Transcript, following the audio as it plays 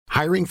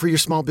Hiring for your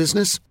small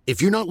business?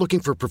 If you're not looking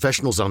for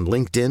professionals on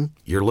LinkedIn,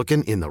 you're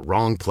looking in the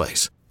wrong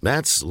place.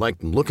 That's like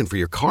looking for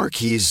your car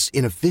keys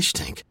in a fish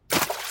tank.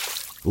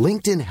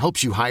 LinkedIn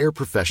helps you hire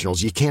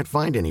professionals you can't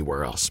find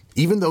anywhere else,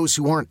 even those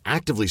who aren't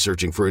actively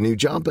searching for a new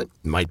job but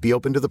might be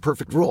open to the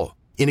perfect role.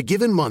 In a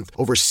given month,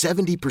 over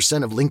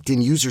 70% of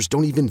LinkedIn users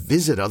don't even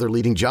visit other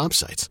leading job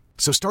sites.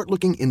 So start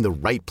looking in the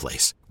right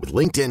place. With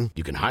LinkedIn,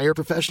 you can hire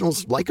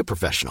professionals like a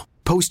professional.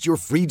 Post your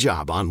free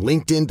job on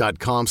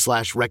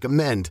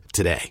linkedin.com/recommend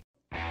today.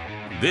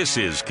 This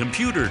is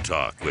Computer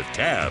Talk with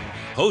Tab,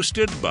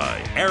 hosted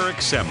by Eric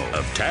Semmel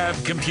of Tab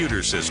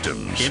Computer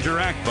Systems.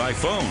 Interact by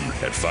phone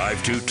at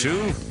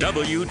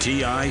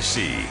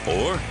 522-WTIC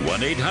or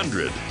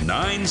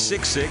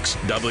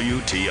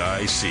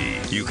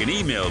 1-800-966-WTIC. You can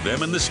email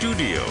them in the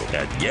studio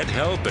at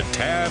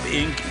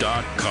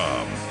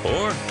gethelp@tabinc.com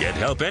or get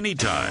help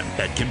anytime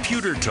at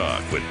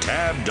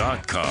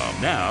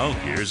computertalkwithtab.com. Now,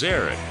 here's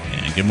Eric.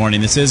 And good morning.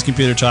 This is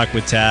Computer Talk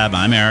with Tab.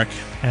 I'm Eric.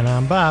 And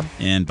I'm Bob.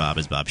 And Bob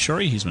is Bob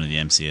Shorey. He's one of the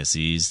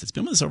MCSEs that's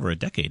been with us over a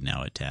decade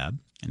now at Tab.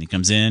 And he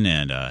comes in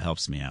and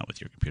helps me out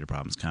with your computer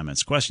problems,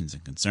 comments, questions,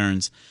 and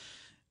concerns.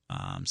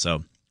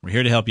 So we're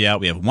here to help you out.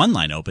 We have one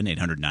line open,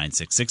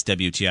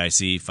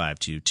 800-966-WTIC,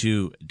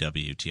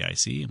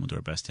 522-WTIC, and we'll do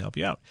our best to help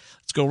you out.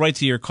 Let's go right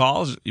to your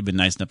calls. You've been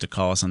nice enough to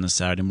call us on this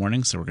Saturday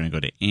morning, so we're going to go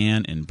to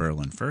Ann in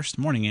Berlin first.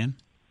 Morning, Ann.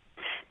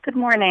 Good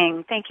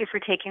morning. Thank you for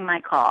taking my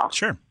call.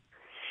 Sure.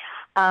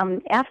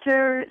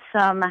 After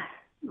some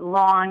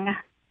long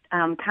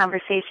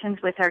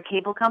conversations with our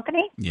cable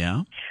company,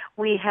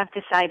 we have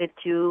decided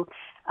to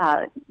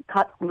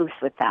cut loose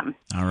with them.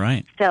 All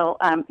right. So,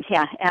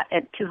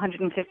 at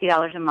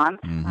 $250 a month,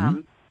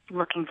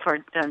 looking for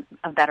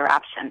a better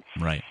option.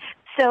 Right.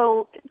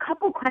 So, a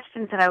couple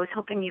questions that I was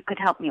hoping you could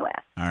help me with.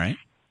 All right.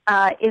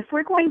 If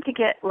we're going to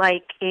get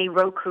like a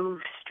Roku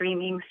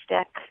streaming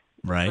stick,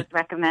 right, was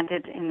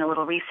recommended in the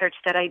little research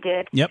that I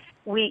did. Yep.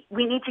 We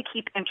need to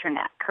keep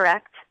internet,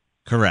 correct?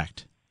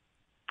 Correct.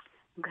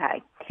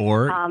 Okay.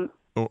 Or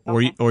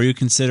you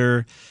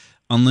consider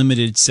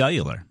unlimited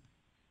cellular.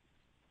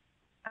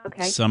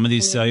 Okay. Some of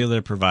these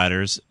cellular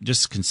providers,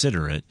 just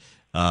consider it,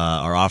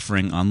 are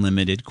offering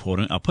unlimited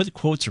I'll put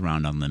quotes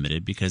around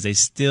unlimited because they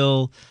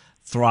still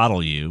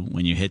throttle you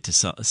when you hit to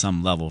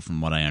some level,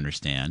 from what I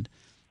understand.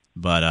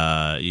 But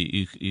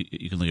you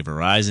can look at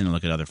Verizon and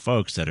look at other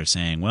folks that are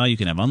saying, well, you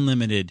can have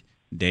unlimited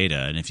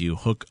data, and if you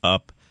hook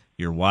up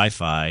your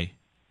Wi-Fi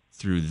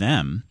through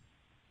them,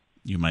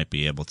 you might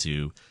be able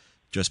to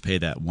just pay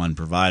that one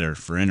provider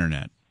for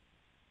internet.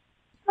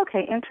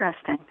 Okay,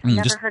 interesting.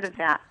 Never heard of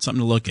that.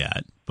 Something to look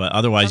at. But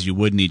otherwise, you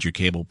would need your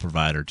cable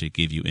provider to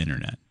give you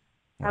internet.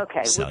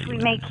 Okay, which we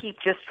may keep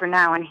just for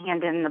now and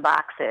hand in the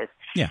boxes.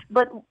 Yeah.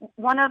 But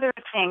one other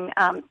thing,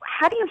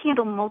 how do you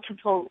handle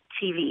multiple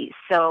TVs?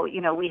 So,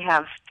 we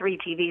have 3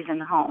 TVs in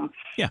the home.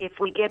 Yeah. If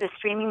we get a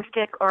streaming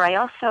stick, or I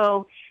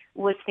also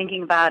was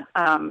thinking about,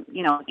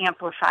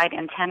 amplified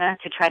antenna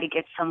to try to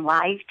get some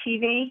live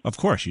TV. Of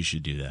course, you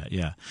should do that,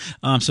 yeah.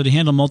 So to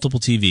handle multiple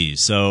TVs,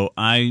 so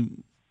I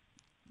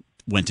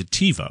went to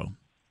TiVo,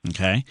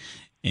 okay?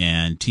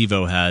 And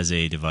TiVo has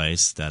a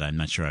device that I'm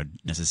not sure I'd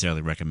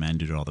necessarily recommend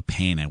due to all the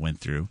pain I went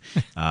through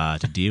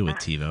to deal with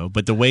TiVo.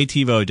 But the way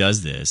TiVo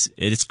does this,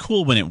 it's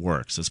cool when it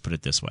works. Let's put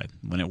it this way.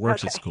 When it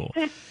works, It's cool.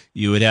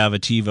 You would have a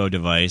TiVo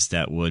device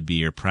that would be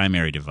your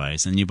primary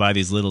device, and you buy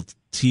these little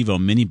TiVo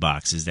mini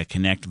boxes that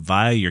connect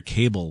via your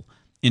cable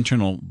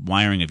internal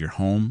wiring of your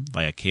home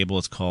via cable.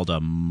 It's called a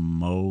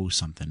Mo. I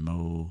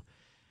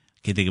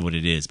can't think of what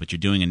it is, but you're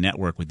doing a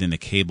network within the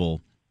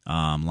cable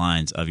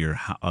lines of your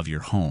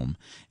home,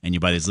 and you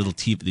buy these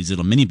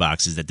little mini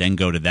boxes that then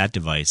go to that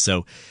device.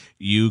 So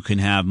you can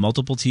have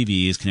multiple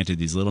TVs connected to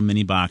these little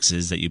mini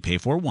boxes that you pay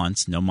for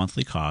once, no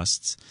monthly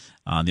costs.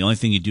 The only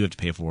thing you do have to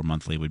pay for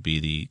monthly would be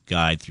the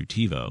guide through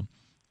TiVo,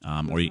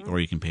 or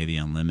you can pay the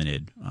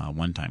unlimited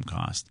one-time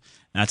cost.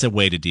 That's a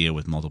way to deal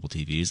with multiple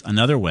TVs.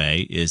 Another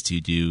way is to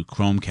do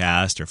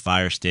Chromecast or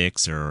Fire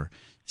Sticks or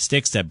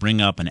sticks that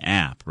bring up an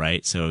app,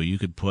 right? So you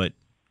could put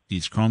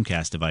these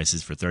Chromecast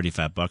devices for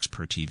 $35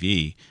 per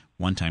TV,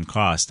 one-time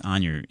cost,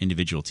 on your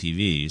individual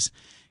TVs,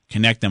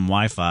 connect them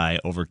Wi-Fi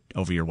over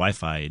your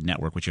Wi-Fi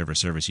network, whichever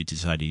service you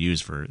decide to use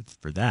for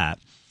that,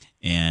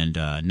 and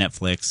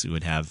Netflix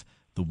would have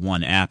the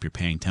one app you're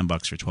paying $10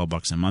 or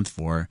 $12 a month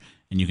for,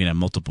 and you can have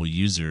multiple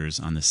users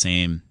on the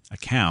same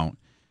account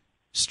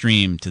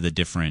stream to the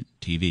different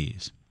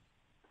TVs.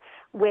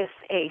 With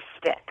a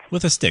stick?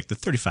 With a stick, the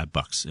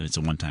 $35. It's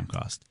a one-time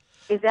cost.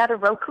 Is that a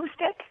Roku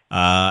stick?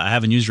 I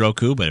haven't used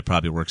Roku, but it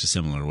probably works a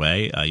similar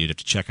way. You'd have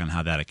to check on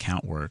how that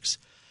account works.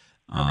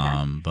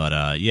 Okay. But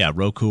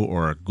Roku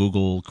or a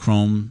Google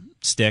Chrome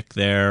stick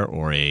there,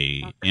 or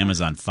a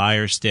Amazon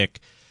Fire Stick.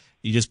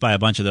 You just buy a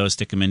bunch of those,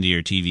 stick them into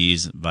your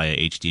TVs via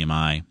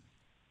HDMI,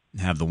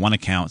 have the one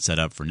account set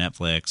up for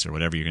Netflix or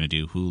whatever you're going to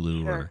do,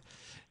 Hulu. Sure.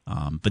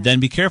 But then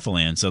be careful,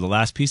 Ann. So the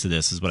last piece of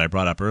this is what I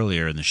brought up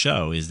earlier in the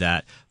show, is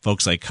that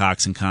folks like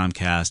Cox and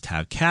Comcast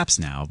have caps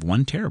now of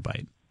 1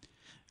 terabyte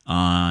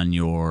on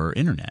your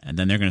internet, and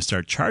then they're going to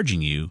start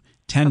charging you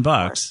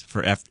 $10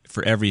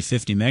 for every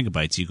 50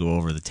 megabytes you go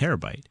over the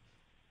terabyte.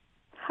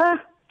 Huh.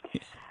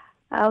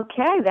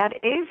 Okay, that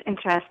is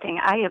interesting.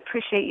 I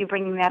appreciate you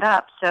bringing that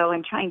up. So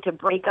in trying to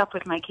break up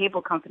with my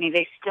cable company,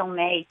 they still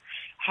may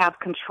have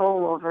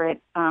control over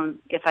it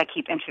if I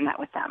keep internet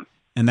with them.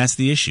 And that's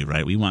the issue,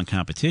 right? We want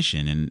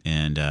competition,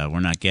 and we're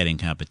not getting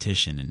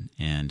competition.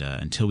 And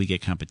until we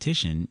get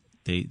competition,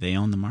 they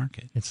own the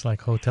market. It's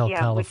like Hotel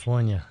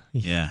California.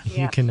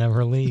 You can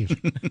never leave.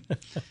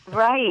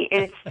 Right.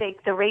 It's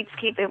like the rates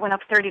it went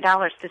up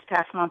 $30 this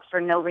past month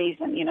for no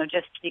reason,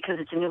 just because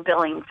it's a new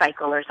billing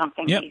cycle or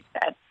something, he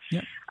said.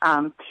 Yep.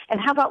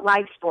 And how about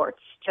live sports?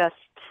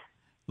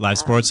 Live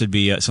sports would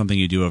be something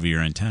you do over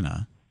your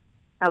antenna.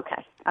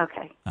 Okay.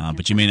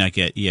 But you may not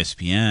get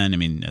ESPN. I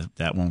mean,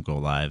 that won't go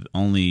live.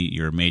 Only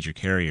your major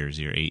carriers,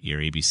 your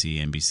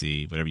ABC,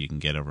 NBC, whatever you can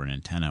get over an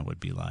antenna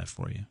would be live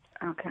for you.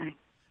 Okay.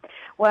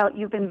 Well,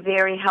 you've been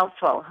very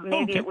helpful.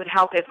 Maybe it would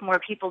help if more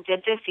people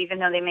did this, even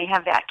though they may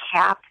have that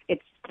cap.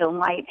 It still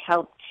might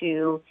help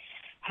to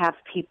have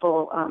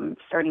people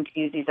starting to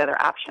use these other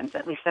options.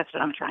 At least that's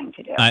what I'm trying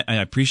to do. I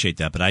appreciate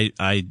that, but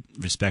I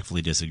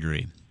respectfully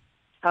disagree.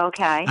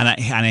 Okay. And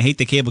I hate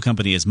the cable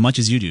company as much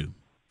as you do.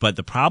 But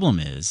the problem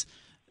is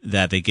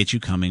that they get you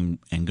coming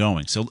and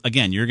going. So,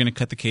 again, you're going to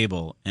cut the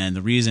cable, and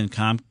the reason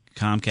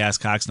Comcast,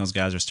 Cox, and those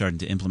guys are starting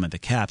to implement the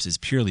caps is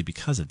purely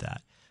because of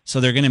that. So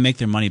they're going to make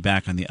their money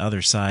back on the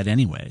other side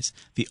anyways.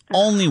 The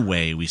only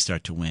way we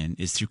start to win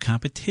is through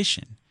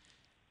competition.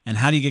 And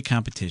how do you get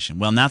competition?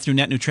 Well, not through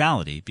net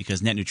neutrality,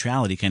 because net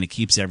neutrality kind of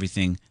keeps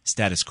everything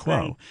status quo.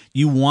 Right.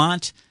 You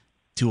want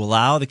to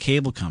allow the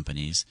cable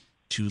companies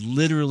to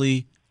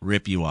literally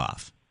rip you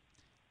off.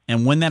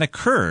 And when that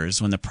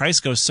occurs, when the price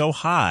goes so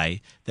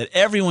high that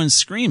everyone's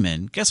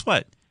screaming, guess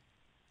what?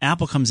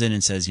 Apple comes in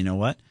and says, you know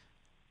what?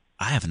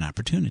 I have an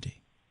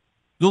opportunity.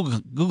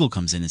 Google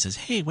comes in and says,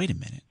 hey, wait a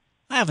minute.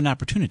 I have an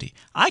opportunity.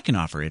 I can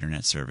offer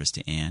internet service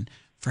to Ann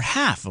for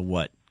half of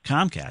what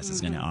Comcast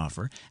is going to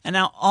offer. And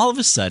now all of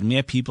a sudden we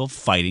have people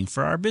fighting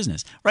for our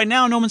business. Right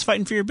now, no one's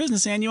fighting for your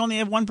business, Ann. You only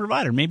have one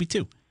provider, maybe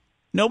two.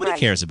 Nobody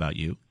cares about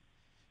you.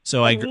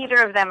 So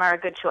neither of them are a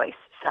good choice.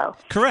 So.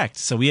 Correct.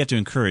 So we have to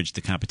encourage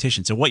the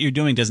competition. So what you're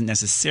doing doesn't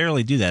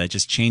necessarily do that. It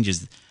just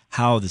changes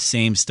how the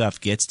same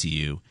stuff gets to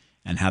you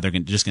and how they're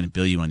just going to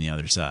bill you on the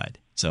other side.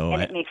 So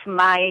it makes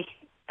my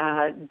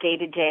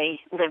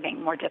day-to-day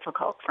living more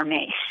difficult for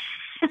me.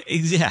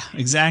 Yeah,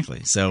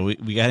 exactly. So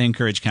we got to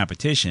encourage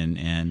competition,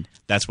 and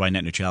that's why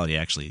net neutrality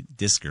actually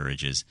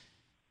discourages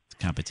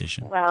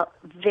competition. Well,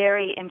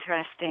 very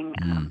interesting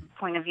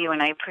point of view,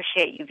 and I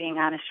appreciate you being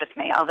honest with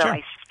me, although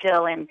I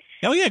still am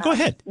go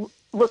ahead.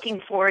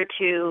 Looking forward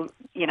to,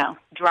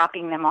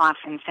 dropping them off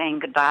and saying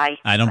goodbye.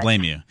 I don't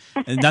blame you.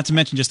 Not to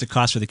mention just the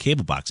cost for the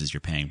cable boxes you're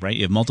paying, right?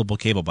 You have multiple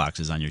cable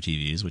boxes on your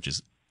TVs, which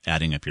is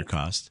adding up your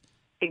cost.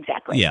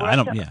 Exactly. Yeah,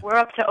 we're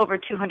up to over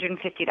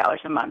 $250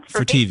 a month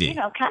for TV.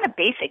 Kind of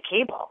basic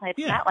cable. It's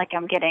not like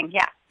I'm getting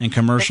and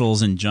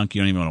commercials and junk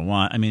you don't even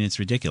want. I mean, it's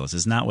ridiculous.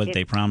 It's not what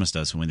they promised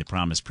us when they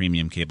promised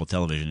premium cable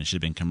television. It should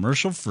have been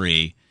commercial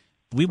free.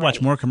 We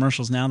watch more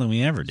commercials now than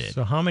we ever did.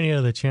 So how many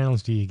other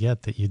channels do you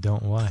get that you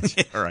don't watch?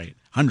 Right.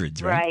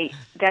 Hundreds, right? Right.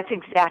 That's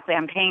exactly.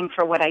 I'm paying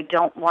for what I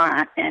don't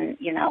want, and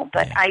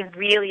but I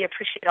really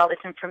appreciate all this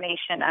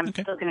information. I'm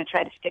still going to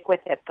try to stick with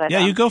it. But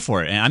you go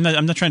for it. And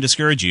I'm not trying to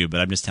discourage you, but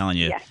I'm just telling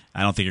you,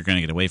 I don't think you're going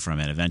to get away from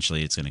it.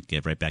 Eventually, it's going to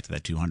get right back to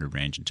that 200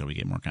 range until we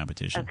get more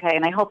competition. Okay,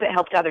 and I hope it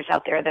helped others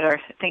out there that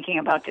are thinking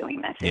about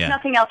doing this. If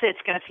nothing else,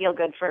 it's going to feel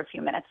good for a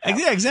few minutes. So.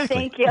 Yeah, exactly.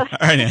 Thank you. All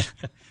right, Ann.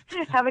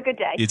 Have a good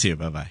day. You too.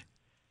 Bye-bye.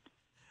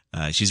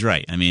 She's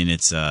right. I mean,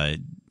 it's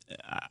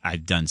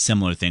I've done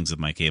similar things with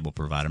my cable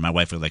provider. My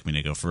wife would like me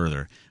to go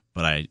further,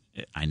 but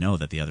I know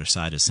that the other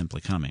side is simply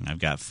coming. I've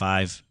got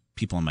 5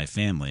 people in my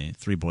family.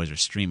 3 boys are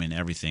streaming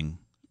everything.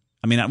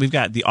 I mean, we've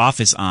got The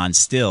Office on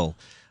still.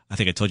 I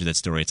think I told you that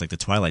story. It's like the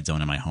Twilight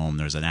Zone in my home.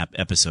 There's an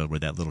episode where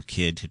that little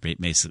kid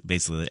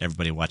basically let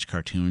everybody watch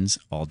cartoons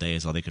all day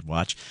is all they could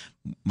watch.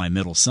 My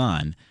middle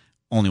son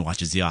only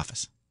watches The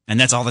Office, and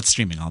that's all that's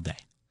streaming all day.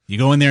 You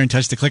go in there and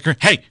touch the clicker.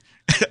 Hey!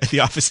 The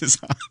Office is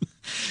on.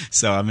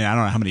 So, I mean, I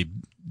don't know how many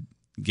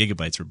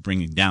gigabytes we're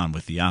bringing down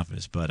with The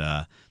Office,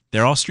 but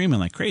they're all streaming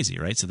like crazy,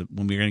 right? So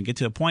when we're going to get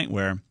to a point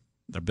where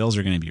their bills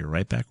are going to be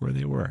right back where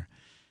they were,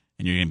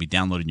 and you're going to be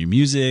downloading your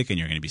music, and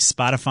you're going to be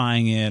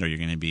Spotifying it, or you're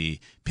going to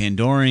be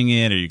Pandoring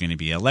it, or you're going to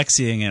be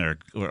Alexaing it,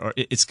 or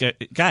it's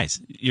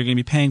guys, you're going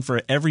to be paying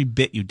for every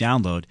bit you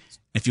download.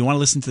 If you want to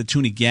listen to the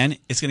tune again,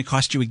 it's going to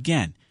cost you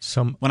again.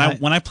 When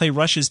I play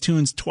Rush's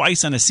tunes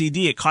twice on a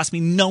CD, it costs me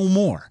no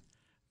more.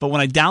 But when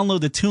I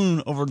download the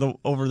tune over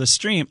the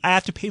stream, I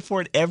have to pay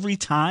for it every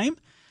time?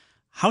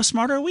 How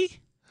smart are we?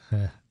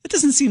 It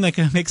doesn't seem like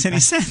it makes any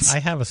sense. I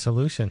have a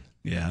solution.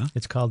 Yeah?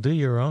 It's called Do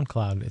Your Own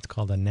Cloud. It's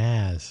called a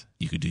NAS.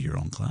 You could do your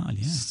own cloud,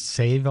 yeah.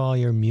 Save all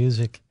your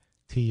music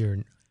to your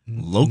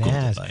local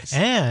NAS. device.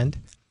 And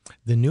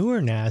the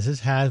newer NASs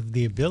have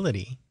the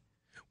ability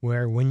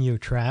where when you're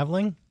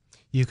traveling,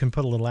 you can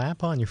put a little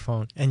app on your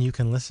phone and you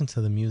can listen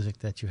to the music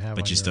that you have on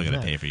your But you still got to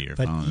NAS. pay for your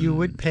phone. But you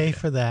would pay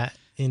for that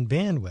in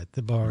bandwidth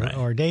Right.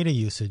 or data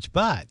usage.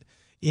 But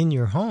in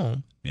your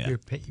home, Yeah.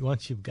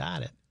 once you've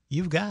got it,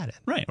 you've got it.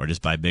 Right, or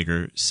just buy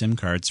bigger SIM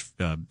cards,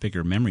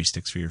 bigger memory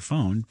sticks for your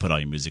phone. Put all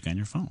your music on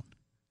your phone.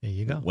 There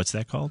you go. What's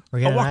that called? Or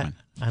A get Walkman.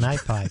 an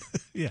iPod.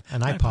 Yeah,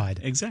 An iPod.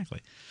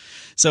 Exactly.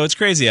 So it's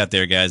crazy out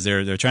there, guys.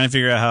 They're trying to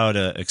figure out how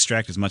to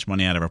extract as much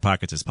money out of our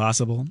pockets as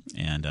possible,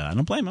 and I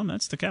don't blame them.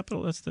 That's the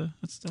capital. That's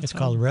It's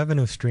called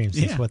revenue streams.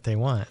 Yeah. That's what they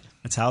want.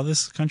 That's how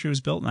this country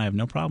was built, and I have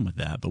no problem with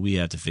that. But we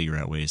have to figure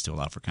out ways to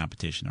allow for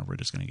competition, or we're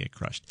just going to get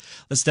crushed.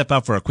 Let's step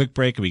out for a quick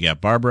break. We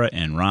got Barbara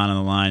and Ron on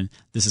the line.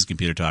 This is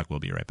Computer Talk. We'll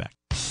be right back.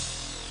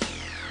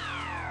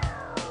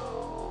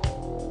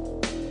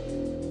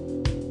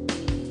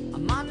 A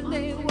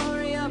Monday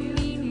warrior,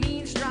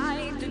 mean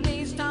strike.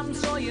 Today's Tom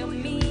Sawyer,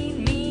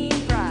 mean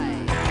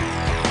pride.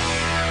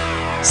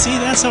 See,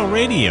 that's how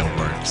radio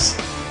works.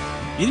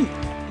 You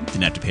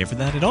didn't have to pay for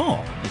that at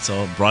all. It's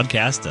all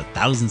broadcast to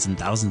thousands and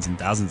thousands and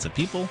thousands of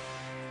people,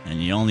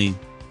 and you only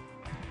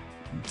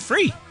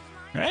free,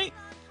 right?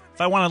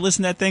 If I want to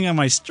listen to that thing on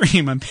my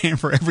stream, I'm paying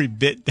for every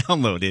bit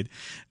downloaded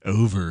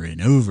over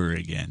and over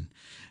again.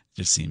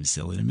 Just seems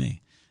silly to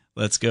me.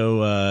 Let's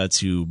go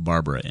to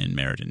Barbara in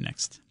Meriden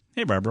next.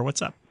 Hey, Barbara,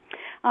 what's up?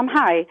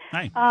 Hi.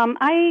 Hi.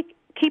 I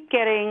keep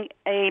getting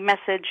a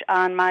message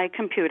on my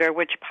computer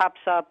which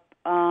pops up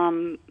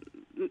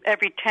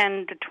every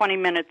 10 to 20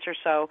 minutes or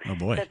so. Oh,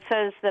 boy. That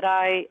says that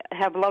I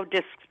have low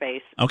disk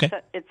space. Okay.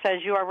 It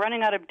says you are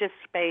running out of disk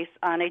space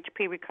on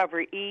HP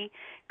Recovery E.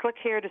 Click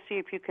here to see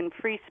if you can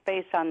free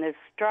space on this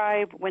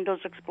drive, Windows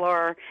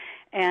Explorer.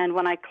 And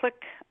when I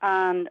click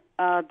on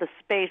the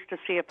space to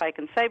see if I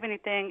can save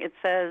anything, it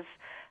says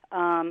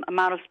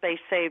amount of space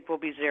saved will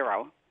be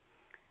 0.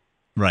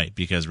 Right,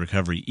 because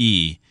Recovery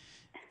E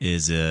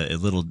is a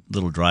little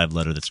drive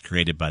letter that's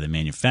created by the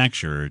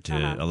manufacturer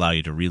to allow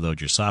you to reload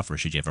your software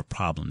should you have a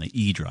problem, the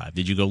E drive.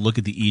 Did you go look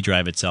at the E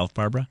drive itself,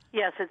 Barbara?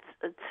 Yes, it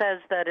says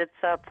that it's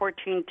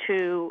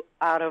 14.2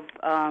 out of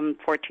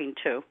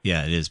 14.2.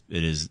 Yeah, it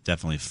is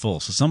definitely full.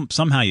 So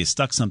somehow you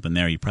stuck something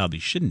there you probably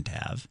shouldn't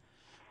have,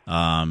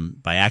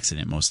 by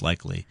accident most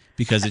likely,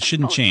 because it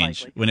shouldn't Most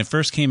change. likely. When it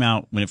first came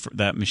out, when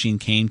that machine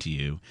came to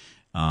you,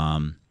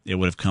 it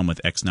would have come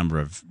with X number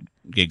of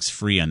gigs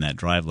free on that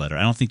drive letter.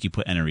 I don't think you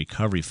put any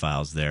recovery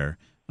files there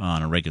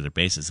on a regular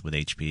basis with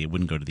HP. It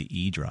wouldn't go to the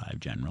E drive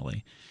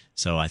generally.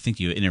 So I think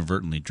you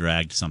inadvertently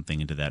dragged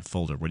something into that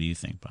folder. What do you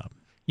think, Bob?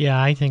 Yeah,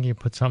 I think you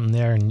put something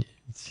there and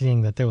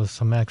seeing that there was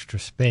some extra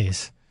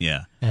space.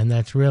 Yeah. And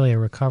that's really a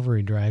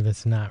recovery drive.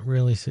 It's not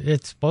really.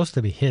 It's supposed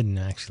to be hidden,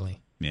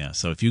 actually. Yeah.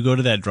 So if you go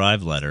to that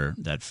drive letter,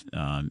 that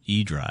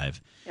E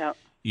drive, Yep.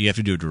 you have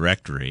to do a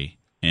directory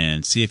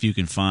and see if you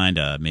can find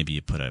maybe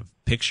you put a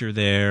picture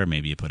there,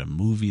 maybe you put a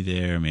movie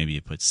there, maybe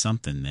you put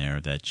something there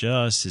that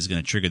just is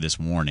going to trigger this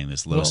warning,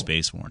 this low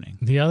space warning.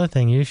 The other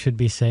thing, you should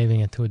be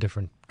saving it to a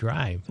different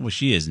drive. Well,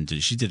 she isn't.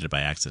 She did it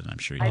by accident, I'm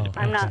sure. You did.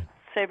 I'm not okay.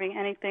 saving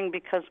anything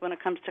because when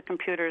it comes to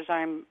computers,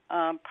 I'm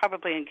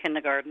probably in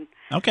kindergarten.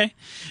 Okay.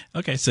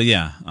 So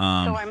yeah.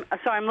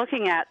 So I'm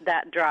looking at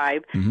that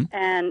drive,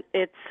 and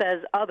it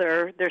says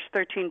other. There's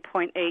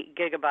 13.8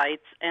 gigabytes,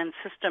 and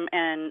system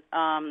and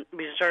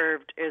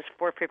reserved is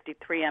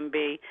 453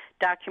 MB.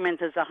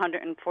 Documents is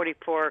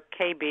 144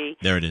 KB.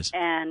 There it is.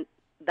 And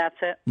that's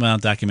it. Well,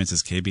 documents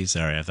is KB.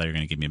 Sorry, I thought you were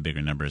going to give me a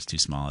bigger number. It's too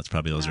small. It's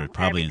probably those are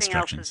probably Everything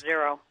instructions. else is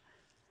 0.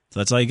 So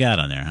that's all you got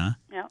on there, huh?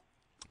 Yeah.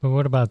 But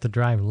what about the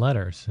drive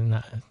letters?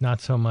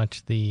 Not so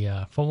much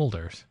the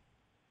folders.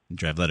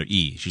 Drive letter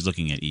E. She's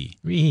looking at E.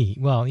 E.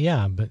 Well,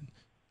 yeah, but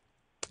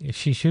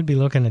she should be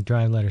looking at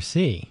drive letter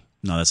C.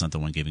 No, that's not the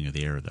one giving her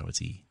the error, though.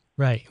 It's E.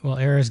 Right. Well,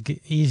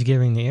 E's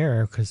giving the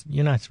error because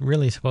you're not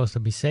really supposed to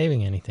be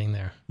saving anything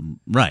there.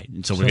 Right.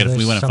 And so we there's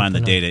want to find the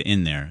something data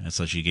in there. And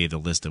so she gave the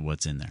list of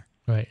what's in there.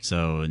 Right.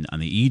 So on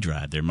the E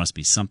drive, there must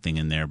be something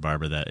in there,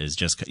 Barbara, that is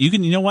just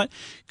you know what?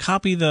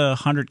 Copy the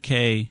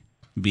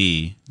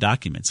 100KB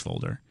documents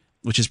folder,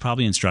 which is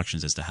probably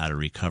instructions as to how to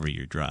recover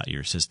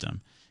your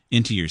system,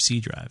 into your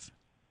C drive,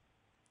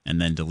 and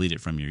then delete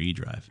it from your E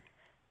drive.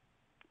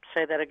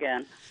 Say that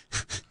again.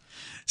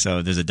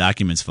 So there's a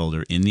documents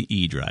folder in the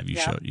E drive.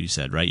 You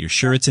said, right? You're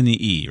sure it's in the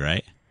E,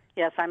 right?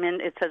 Yes, I'm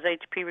in. It says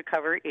HP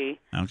Recovery E.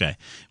 Okay.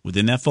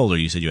 Within that folder,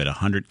 you said you had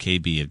 100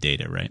 KB of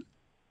data, right?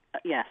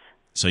 Yes.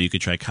 So you could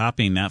try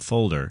copying that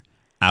folder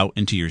out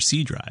into your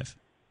C drive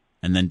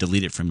and then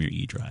delete it from your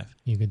E drive.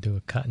 You could do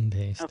a cut and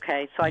paste.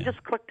 Okay, so I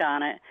just clicked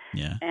on it,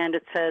 Yeah. and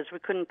it says we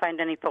couldn't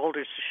find any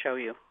folders to show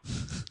you.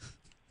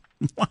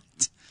 What?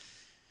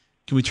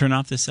 Can we turn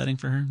off this setting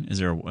for her?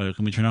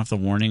 Can we turn off the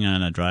warning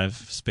on a drive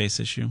space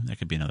issue? That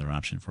could be another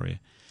option for you.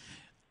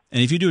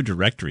 And if you do a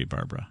directory,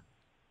 Barbara,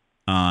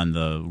 on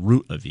the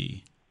root of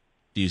E,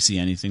 do you see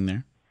anything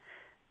there?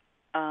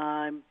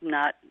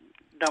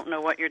 Don't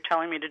know what you're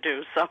telling me to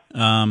do. So,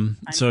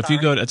 so if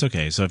you go, that's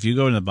okay. So if you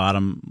go to the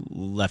bottom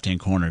left-hand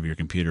corner of your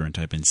computer and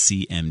type in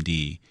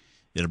CMD,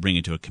 it'll bring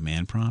you to a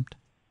command prompt.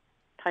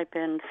 type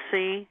in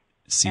C,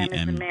 CM, M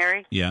as in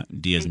Mary, yeah,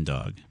 D as in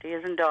dog. D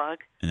as in dog.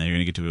 And then you're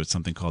going to get to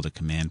something called a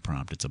command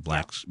prompt. It's a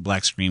black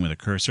screen with a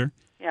cursor.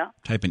 Yeah.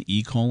 Type in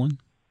E:,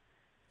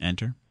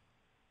 enter.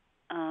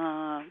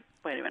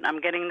 moment.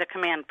 I'm getting the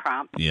command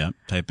prompt. Yeah.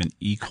 Type in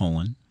E:.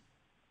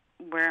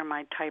 Where am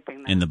I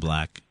typing that? In the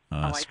black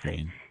I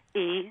screen. see.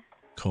 E. :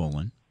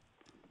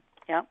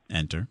 Yep.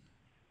 Enter.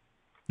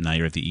 Now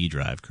you're at the E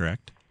drive,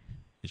 correct?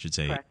 It should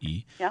say Correct.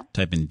 E. Yep.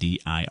 Type in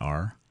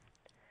DIR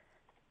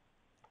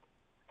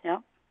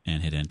Yep.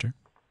 and hit enter.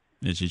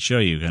 It should show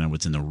you kind of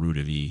what's in the root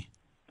of E.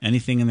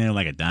 Anything in there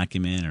like a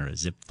document or a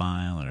zip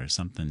file or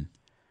something.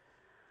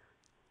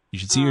 You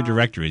should see your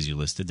directories you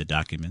listed, the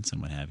documents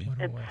and what have you.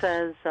 It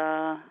says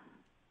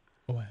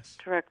OS.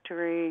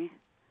 directory,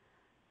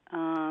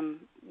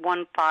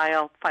 one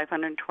file,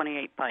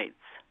 528 bytes.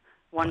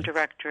 One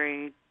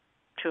directory,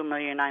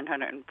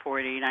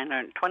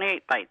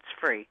 2,940,928 bytes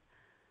free.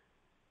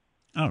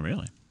 Oh,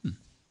 really? So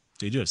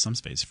you do have some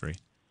space free.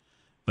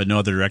 But no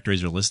other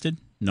directories are listed?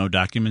 No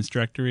documents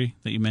directory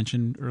that you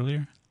mentioned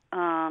earlier?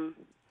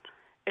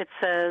 It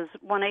says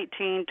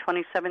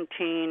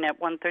 1/18/2017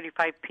 at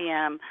 1:35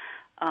 p.m.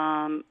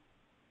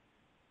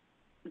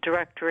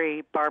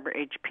 Directory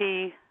Barbara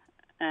HP,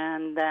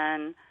 and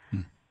then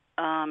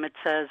it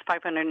says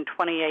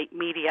 528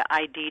 media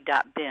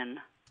ID.bin.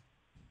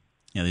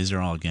 Yeah, these are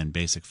all, again,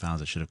 basic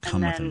files that should have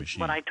come with the machine.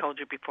 What I told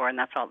you before, and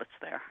that's all that's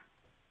there.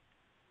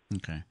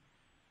 Okay.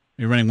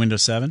 You're running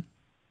Windows 7?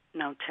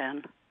 No, 10.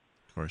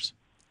 Of course.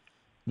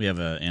 We have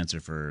an answer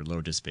for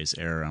low disk space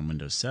error on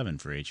Windows 7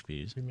 for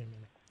HPs. Give me a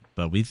minute.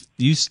 But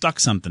you stuck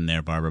something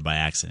there, Barbara, by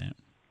accident.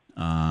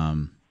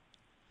 And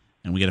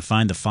we got to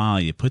find the file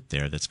you put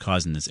there that's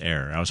causing this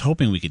error. I was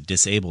hoping we could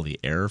disable the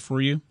error for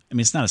you. I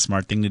mean, it's not a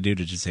smart thing to do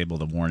to disable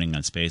the warning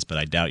on space, but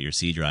I doubt your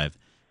C drive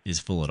is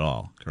full at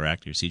all,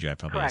 correct? Your C drive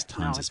probably has Correct.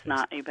 tons No, of space. it's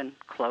not even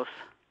close.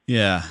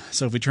 Yeah,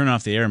 so if we turn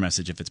off the error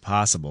message, if it's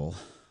possible,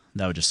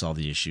 that would just solve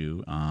the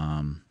issue.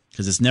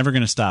 Because it's never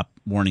going to stop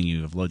warning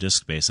you of low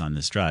disk space on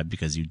this drive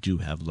because you do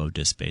have low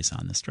disk space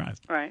on this drive.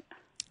 Right.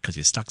 Because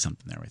you stuck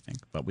something there, I think,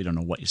 but we don't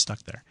know what you stuck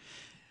there.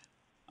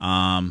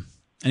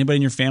 Anybody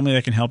in your family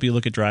that can help you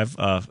look at drive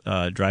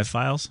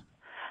files?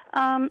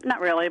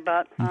 Not really,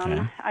 but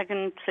Okay. I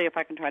can see if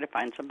I can try to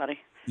find somebody.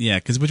 Yeah,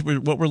 because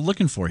what we're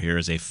looking for here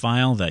is a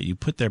file that you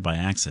put there by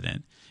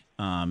accident.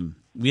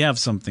 We have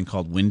something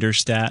called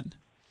Winderstat.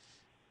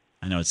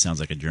 I know it sounds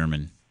like a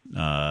German.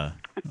 And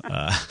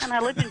I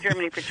lived in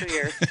Germany for 2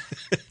 years.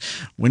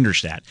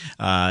 Winderstat.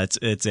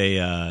 It's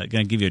going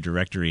to give you a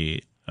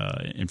directory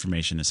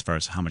information as far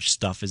as how much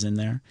stuff is in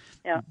there.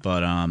 Yeah.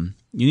 But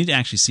you need to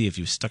actually see if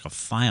you've stuck a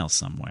file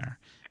somewhere.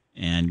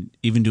 And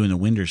even doing the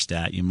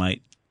Winderstat, you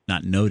might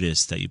not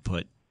notice that you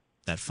put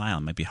that file.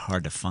 It might be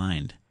hard to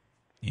find,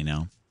 you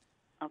know.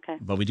 Okay.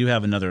 But we do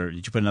have another.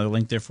 Did you put another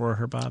link there for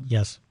her, Bob?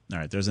 Yes. All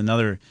right. There's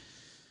another.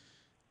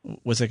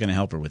 What's that going to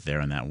help her with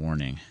there on that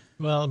warning?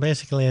 Well,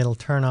 basically, it'll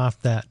turn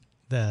off that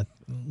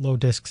low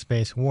disk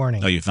space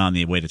warning. Oh, you found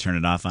the way to turn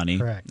it off on E?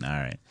 Correct. All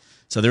right.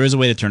 So there is a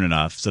way to turn it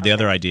off. So the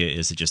other idea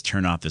is to just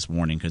turn off this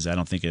warning because I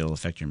don't think it'll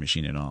affect your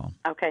machine at all.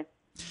 Okay.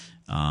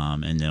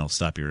 And then it'll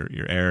stop your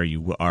error.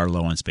 You are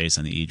low on space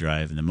on the E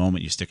drive, and the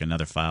moment you stick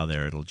another file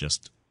there,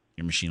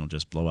 your machine will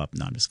just blow up.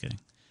 No, I'm just kidding.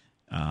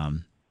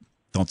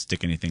 Don't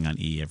stick anything on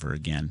E ever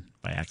again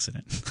by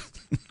accident.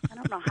 I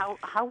don't know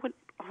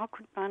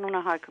I don't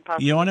know how I could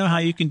possibly. You don't know how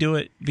you can do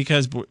it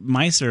because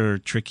mice are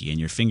tricky, and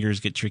your fingers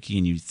get tricky,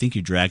 and you think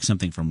you drag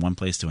something from one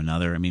place to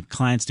another. I mean,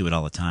 clients do it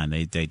all the time.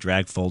 They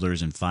drag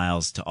folders and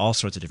files to all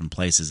sorts of different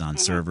places on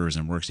servers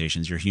and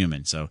workstations. You're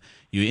human, so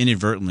you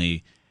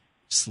inadvertently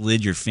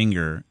slid your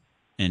finger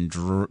and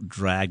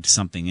dragged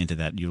something into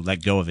that. You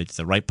let go of it at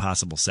the right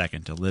possible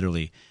second to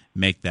literally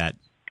make that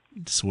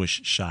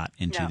swish shot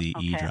into the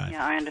E drive.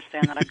 Yeah, I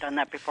understand that. I've done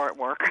that before at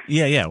work.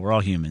 Yeah, we're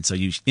all human. So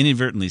you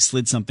inadvertently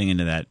slid something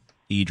into that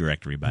E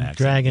directory by accident.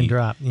 Drag and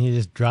drop. And you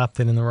just dropped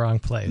it in the wrong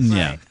place.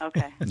 Yeah. Right.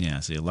 Okay. Yeah,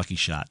 so you're a lucky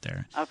shot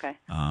there. Okay.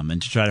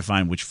 And to try to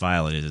find which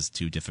file it is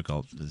too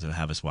difficult to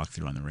have us walk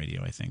through on the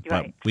radio, I think.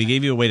 Right. But we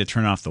gave you a way to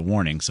turn off the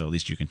warning, so at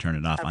least you can turn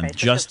it off. Okay. On So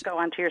just go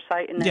onto your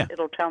site and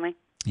it'll tell me.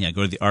 Yeah,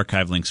 go to the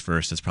archive links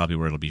first. That's probably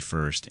where it'll be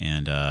first,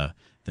 and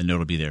the note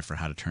will be there for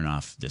how to turn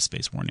off disk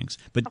space warnings.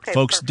 But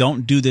folks,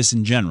 don't do this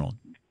in general.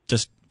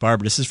 Just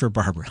Barbara. This is for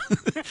Barbara.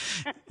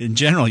 In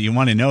general, you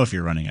want to know if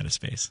you're running out of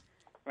space.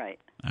 Right.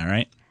 All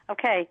right.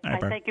 Okay. All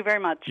right, Thank you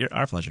very much.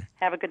 Our pleasure.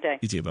 Have a good day.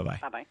 You too. Bye-bye.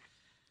 Bye-bye.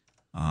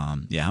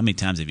 Yeah, how many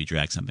times have you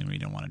dragged something where you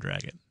don't want to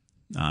drag it?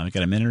 We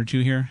got a minute or two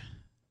here.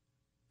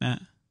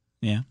 Matt?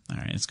 Yeah. All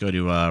right. Let's go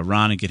to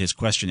Ron and get his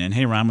question in.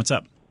 Hey, Ron, what's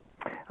up?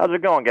 How's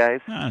it going, guys?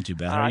 Not too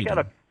bad. How are I you got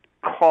doing?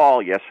 a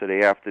call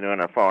yesterday afternoon on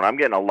the phone. I'm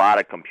getting a lot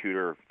of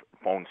computer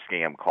phone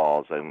scam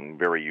calls. I'm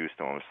very used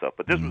to them and stuff.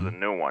 But this was a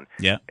new one.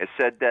 Yeah. It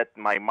said that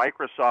my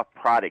Microsoft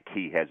product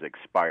key has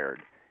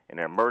expired. An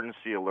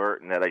emergency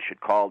alert, and that I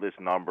should call this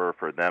number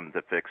for them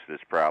to fix this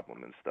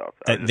problem and stuff.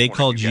 They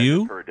called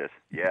you? Heard this.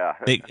 Yeah.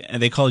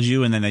 They called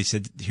you, and then they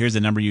said, "Here's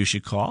the number you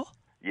should call."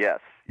 Yes.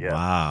 Yes.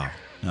 Wow.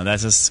 No,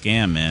 that's a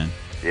scam, man.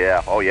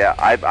 Yeah. Oh, yeah.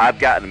 I've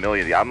gotten a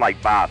million of these. I'm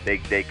like Bob.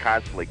 They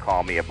constantly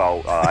call me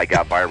about I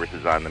got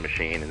viruses on the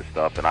machine and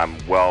stuff, and I'm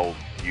well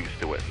used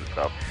to it and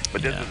stuff.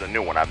 But this is a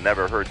new one. I've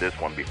never heard this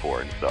one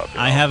before and stuff.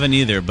 I haven't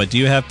either. But do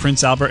you have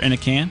Prince Albert in a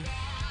can?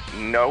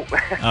 No.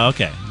 Oh,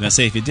 okay. I'm going to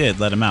say if you did,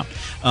 let him out.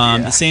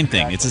 The same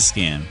thing. It's a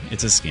scam.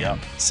 It's a scam. Yep.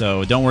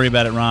 So don't worry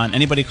about it, Ron.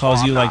 Anybody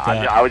calls you like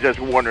that? I was just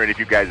wondering if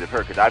you guys have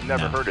heard, because I've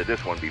never heard of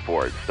this one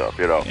before and stuff,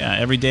 you know. Yeah,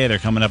 every day they're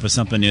coming up with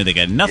something new. They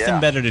got nothing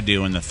better to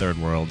do in the third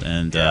world.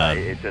 And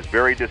it's just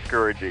very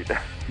discouraging.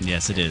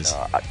 Yes, it is.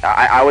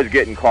 I was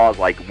getting calls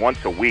like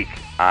once a week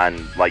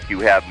on, like, you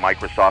have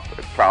Microsoft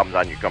problems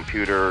on your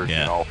computer, you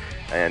know,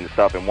 and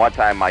stuff. And one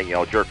time I,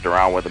 jerked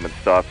around with them and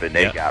stuff, and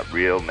they got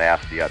real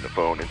nasty on the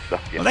phone and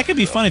stuff. Well, that could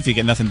be fun if you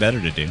get nothing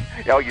better to do.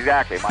 Yeah,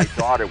 exactly. My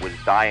daughter was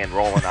dying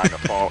rolling on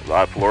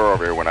the floor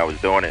over here when I was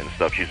doing it and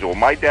stuff. She said, well,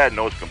 my dad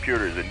knows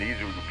computers, and these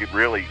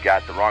really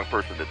got the wrong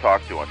person to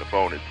talk to on the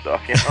phone and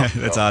stuff. You know?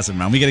 That's awesome,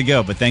 Ron. We got to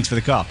go, but thanks for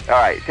the call. All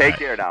right. Take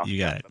care now. You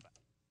got it.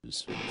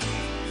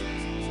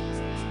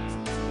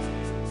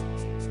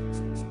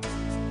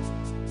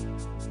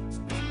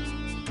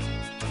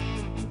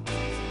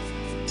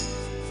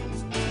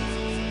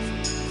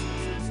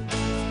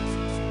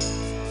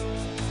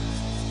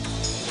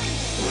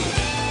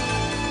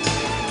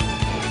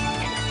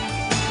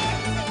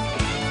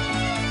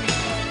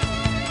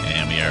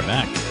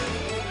 Back.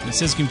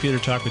 This is Computer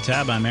Talk with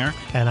Tab. I'm Eric.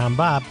 And I'm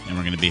Bob. And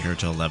we're going to be here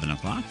till 11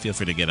 o'clock. Feel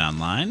free to get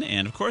online.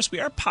 And, of course,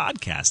 we are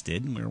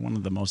podcasted. We're one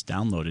of the most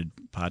downloaded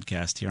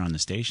podcasts here on the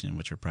station,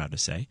 which we're proud to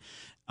say.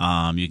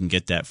 You can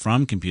get that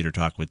from Computer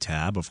Talk with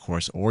Tab, of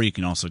course, or you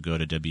can also go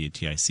to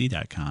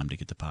WTIC.com to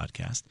get the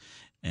podcast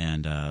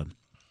and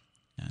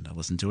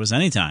listen to us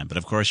anytime. But,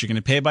 of course, you're going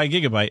to pay by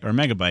gigabyte or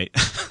megabyte.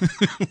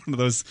 One of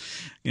those,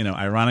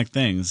 ironic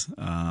things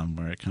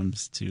where it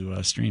comes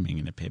to streaming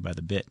and to pay by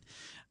the bit.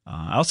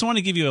 I also want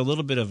to give you a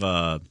little bit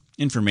of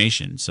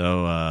information.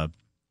 So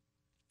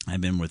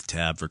I've been with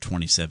Tab for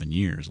 27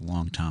 years, a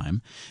long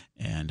time,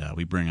 and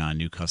we bring on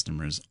new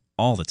customers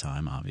all the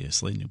time,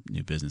 obviously,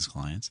 new business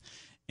clients.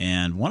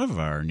 And one of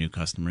our new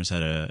customers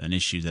had an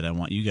issue that I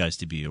want you guys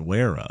to be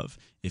aware of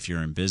if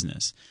you're in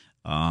business.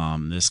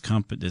 This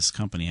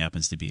company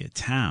happens to be a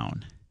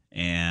town,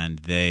 and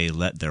they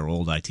let their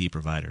old IT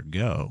provider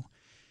go,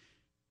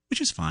 which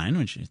is fine.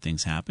 Which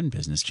things happen,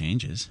 business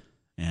changes,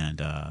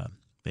 and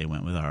they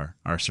went with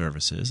our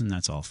services, and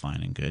that's all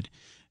fine and good.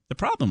 The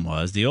problem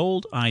was the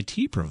old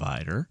IT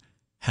provider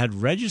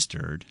had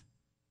registered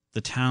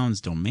the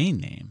town's domain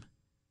name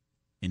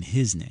in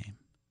his name.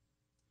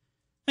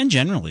 And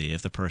generally,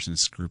 if the person's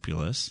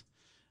scrupulous,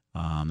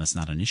 that's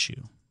not an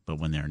issue. But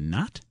when they're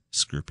not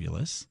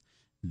scrupulous,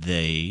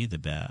 the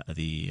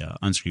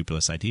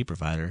unscrupulous IT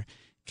provider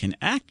can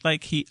act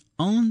like he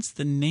owns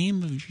the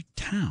name of your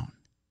town.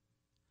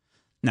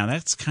 Now,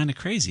 that's kind of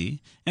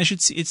crazy, and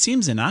it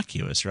seems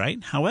innocuous,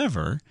 right?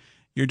 However,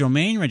 your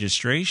domain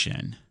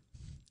registration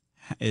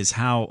is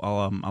how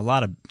a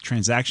lot of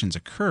transactions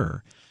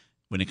occur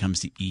when it comes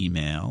to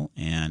email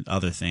and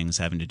other things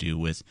having to do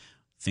with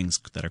things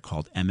that are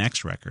called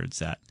MX records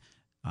that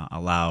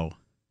allow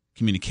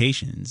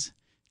communications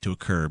to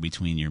occur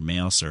between your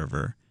mail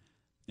server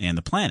and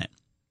the planet.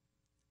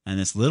 And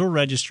this little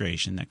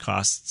registration that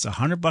costs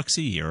 $100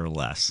 a year or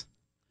less,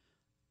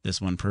 this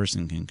one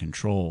person can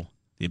control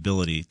the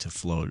ability to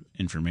flow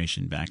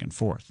information back and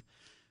forth.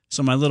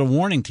 So my little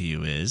warning to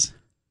you is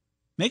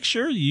make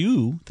sure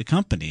you, the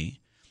company,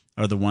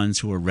 are the ones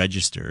who are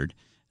registered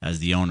as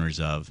the owners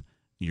of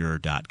your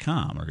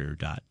 .com or your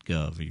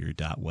 .gov or your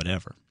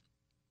 .whatever.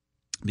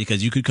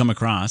 Because you could come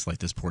across, like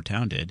this poor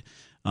town did,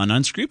 an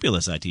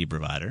unscrupulous IT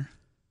provider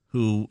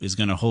who is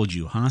going to hold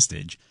you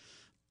hostage,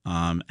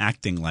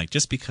 acting like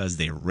just because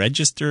they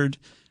registered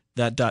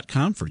that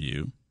 .com for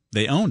you,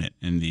 they own it,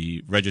 and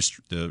the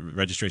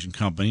registration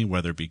company,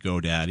 whether it be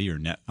GoDaddy or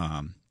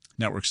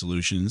Network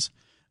Solutions,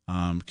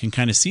 can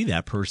kind of see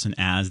that person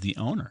as the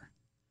owner.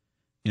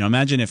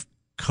 Imagine if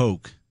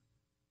Coke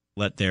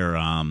let their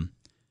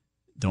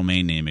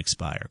domain name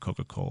expire,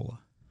 Coca-Cola,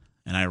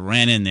 and I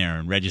ran in there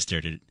and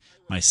registered it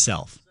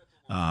myself.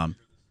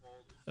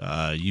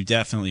 You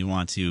definitely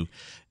want to.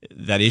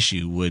 That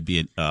issue would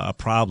be a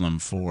problem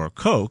for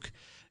Coke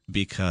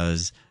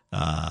because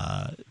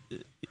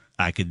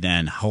I could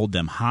then hold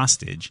them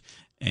hostage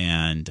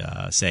and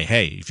say,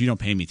 hey, if you don't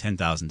pay me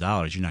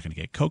 $10,000, you're not going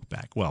to get Coke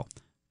back. Well,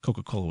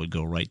 Coca-Cola would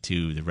go right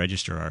to the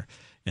registrar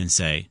and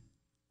say,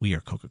 we are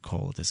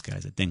Coca-Cola. This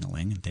guy's a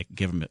ding-a-ling, and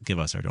give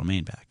us our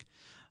domain back.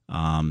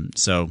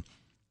 So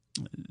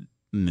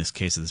in this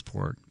case of this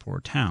poor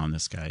town,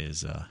 this guy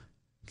is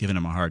giving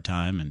them a hard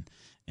time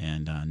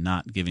and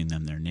not giving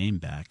them their name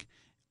back,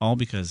 all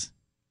because,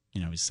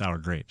 he's sour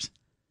grapes.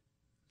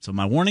 So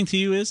my warning to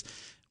you is,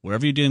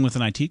 wherever you're dealing with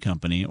an IT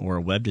company or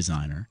a web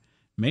designer,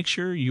 make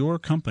sure your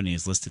company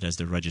is listed as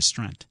the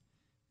registrant,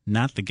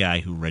 not the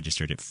guy who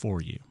registered it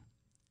for you.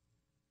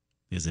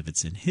 Because if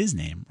it's in his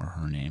name or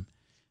her name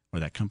or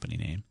that company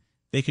name,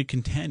 they could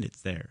contend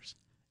it's theirs,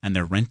 and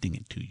they're renting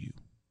it to you.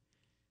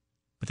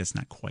 But that's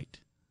not quite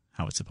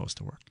how it's supposed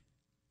to work,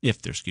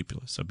 if they're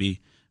scrupulous. So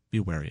be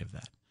wary of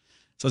that.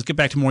 So let's get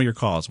back to more of your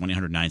calls,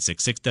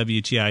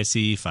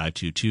 1-800-966-WTIC,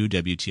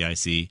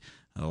 522-WTIC.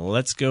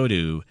 Let's go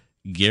to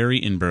Gary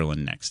in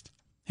Berlin next.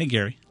 Hey,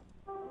 Gary.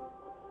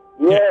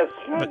 Yes,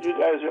 you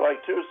guys are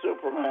like two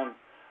Supermen.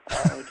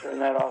 Let me turn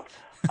that off.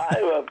 I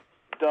have a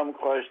dumb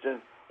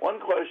question. One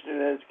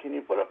question is, can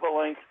you put up a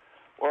link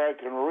where I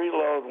can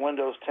reload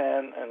Windows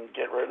 10 and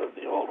get rid of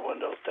the old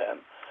Windows 10?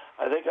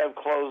 I think I've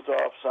closed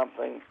off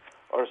something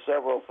or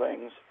several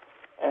things,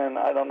 and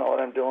I don't know what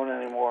I'm doing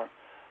anymore.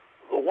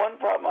 The one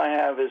problem I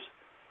have is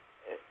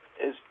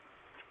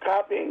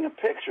copying a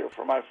picture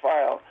from my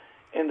file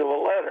into a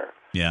letter.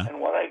 Yeah. And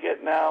what I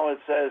get now, it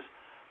says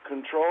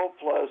Control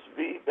plus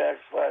V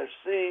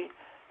 \C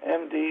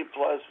MD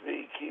plus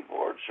V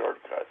keyboard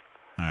shortcut.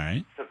 All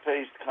right. To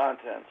paste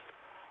contents.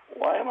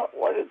 Why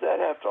did that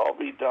have to all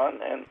be done?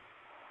 And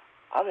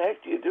how the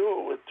heck do you do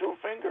it with 2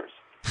 fingers?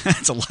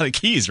 That's a lot of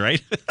keys,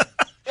 right?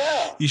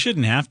 Yeah. You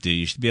shouldn't have to.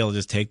 You should be able to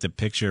just take the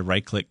picture,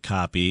 right-click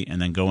copy,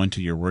 and then go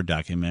into your Word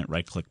document,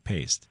 right-click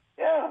paste.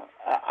 Yeah.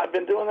 I've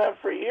been doing that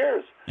for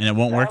years. And it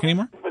won't work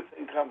anymore? But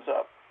thing comes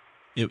up.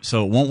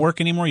 So it won't work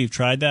anymore? You've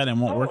tried that and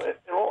it won't work? It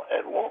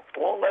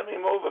won't let me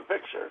move a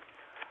picture.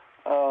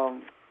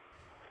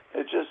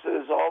 It just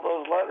is all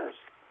those letters.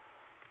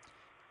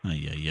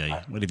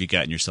 Yeah. What have you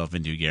gotten yourself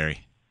into,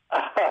 Gary?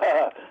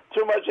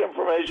 Too much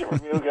information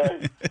from you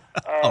guys.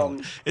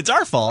 It's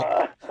our fault.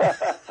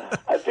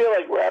 I feel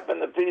like wrapping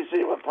the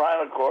PC with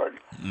Primacord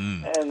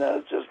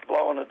and just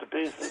blowing it to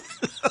pieces.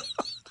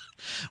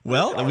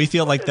 Well, we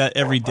feel like that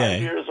every day.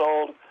 5 years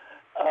old.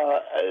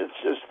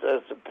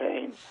 It's a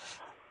pain.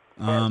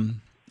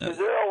 Is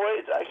there a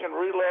way I can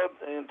reload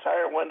the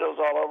entire Windows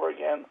all over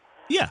again?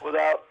 Yeah.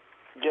 Without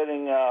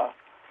getting,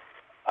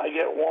 I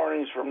get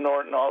warnings from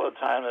Norton all the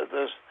time that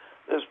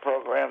this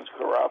program's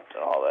corrupt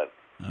and all that.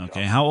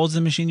 Okay. How old's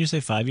the machine? You say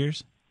 5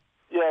 years?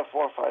 Yeah,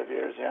 4 or 5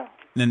 years. Yeah.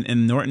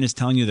 And Norton is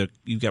telling you that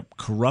you've got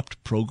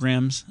corrupt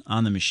programs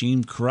on the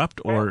machine.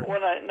 Corrupt or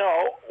when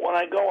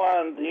I go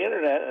on the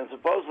internet and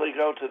supposedly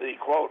go to the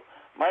quote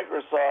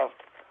Microsoft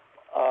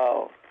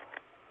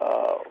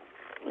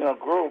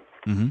group,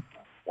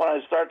 when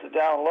I start to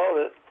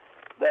download it,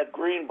 that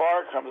green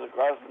bar comes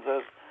across and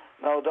says,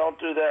 "No, don't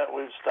do that.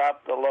 We've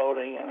stopped the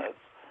loading, and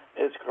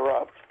it's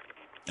corrupt."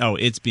 Oh,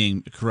 it's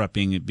being corrupt,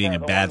 being a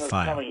bad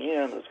file. Coming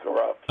in is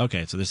corrupt.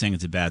 Okay, so they're saying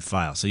it's a bad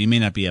file. So you may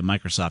not be at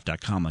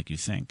Microsoft.com like you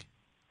think.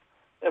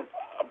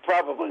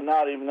 Probably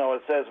not, even though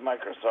it says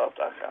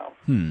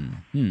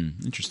Microsoft.com.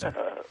 Interesting.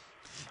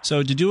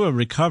 So to do a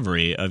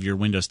recovery of your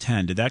Windows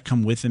 10, did that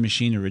come with the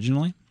machine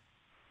originally?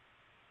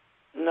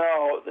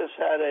 No, this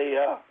had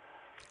a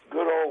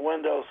good old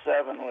Windows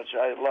 7, which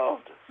I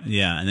loved.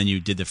 Yeah, and then you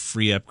did the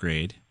free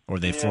upgrade, or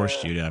they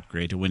forced you to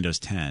upgrade to Windows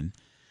 10.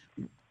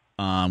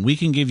 We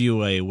can give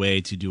you a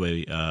way to do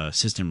a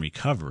system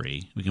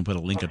recovery. We can put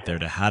a link up there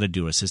to how to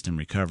do a system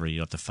recovery.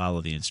 You'll have to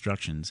follow the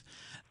instructions.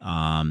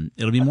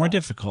 It'll be more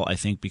difficult, I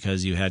think,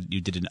 because you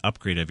did an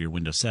upgrade of your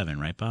Windows 7,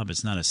 right, Bob?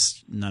 It's not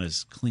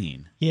as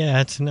clean. Yeah,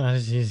 it's not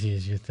as easy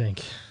as you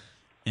think.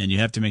 And you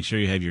have to make sure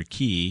you have your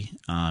key.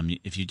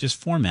 If you just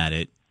format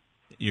it,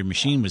 your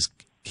machine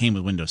came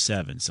with Windows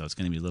 7, so it's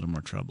going to be a little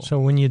more trouble. So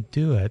when you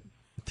do it,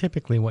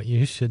 typically what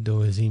you should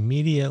do is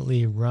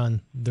immediately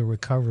run the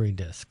recovery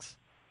disks.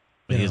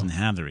 But he doesn't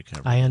have the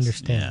recovery. I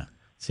understand. Yeah.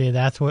 See,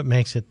 that's what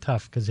makes it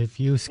tough, because if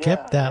you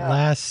skip that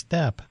last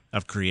step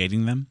of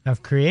creating them,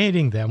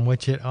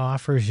 which it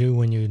offers you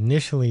when you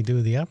initially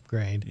do the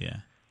upgrade.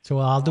 So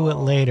I'll do it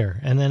later,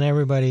 and then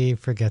everybody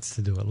forgets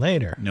to do it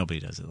later. Nobody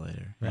does it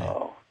later. Right.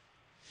 Oh,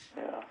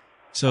 yeah.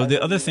 So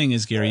the other thing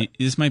is, Gary,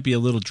 this might be a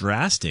little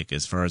drastic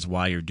as far as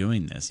why you're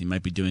doing this. You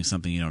might be doing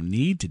something you don't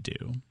need to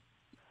do.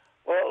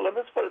 Well,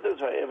 let's put it this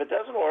way. If it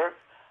doesn't work,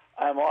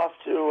 I'm off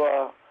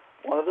to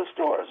one of the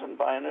stores and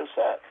buy a new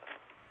set.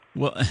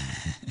 Well,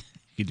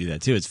 you could do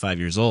that too. It's 5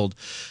 years old.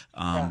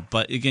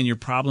 But again, your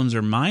problems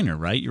are minor,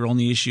 right? Your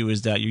only issue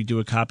is that you do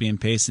a copy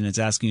and paste and it's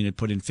asking you to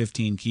put in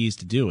 15 keys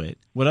to do it.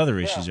 What other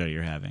issues are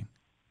you having?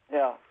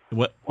 Yeah.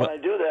 When I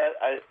do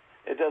that,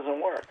 it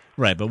doesn't work.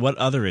 Right, but what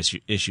other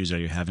issues are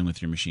you having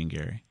with your machine,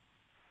 Gary?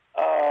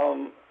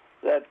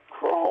 That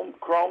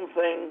Chrome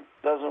thing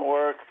doesn't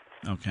work.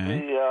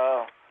 Okay.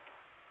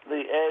 The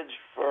Edge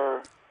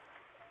for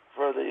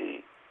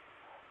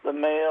the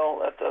mail,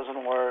 that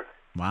doesn't work.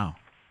 Wow.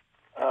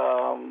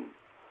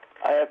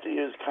 I have to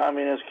use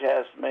Communist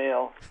Cast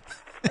Mail.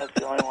 That's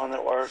the only one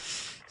that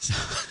works.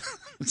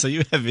 So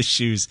you have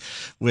issues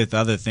with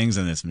other things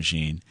on this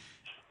machine.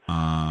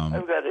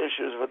 I've got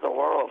issues with the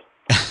world.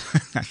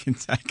 I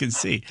can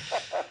see.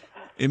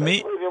 If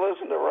you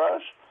listen to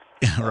Rush.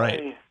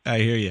 Right. I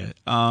hear you.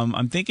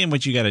 I'm thinking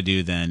what you got to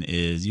do then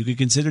is you could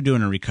consider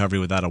doing a recovery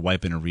without a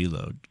wipe and a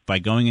reload by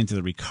going into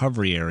the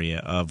recovery area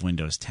of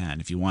Windows 10.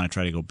 If you want to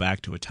try to go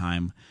back to a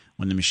time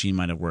when the machine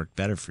might have worked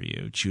better for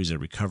you, choose a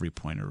recovery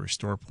point or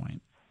restore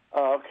point.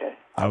 Oh, okay.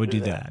 I would do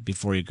that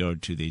before you go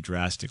to the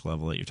drastic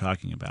level that you're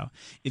talking about.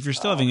 If you're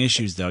still having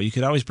issues, though, you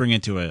could always bring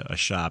it to a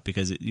shop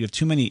because you have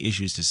too many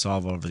issues to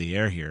solve over the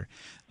air here.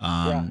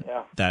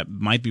 That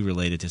might be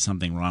related to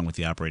something wrong with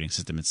the operating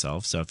system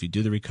itself. So if you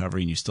do the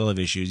recovery and you still have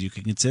issues, you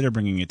can consider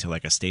bringing it to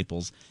like a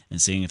Staples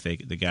and seeing if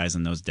the guys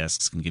on those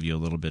desks can give you a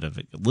little bit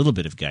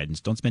of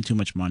guidance. Don't spend too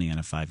much money on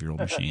a 5-year-old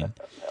machine.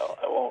 No,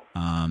 I won't.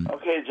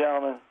 Okay,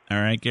 gentlemen.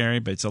 All right, Gary,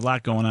 but it's a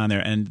lot going on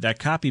there. And that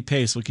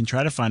copy-paste, we can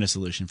try to find a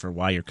solution for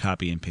why your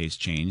copy and paste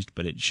changed,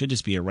 but it should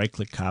just be a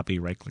right-click copy,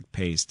 right-click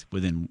paste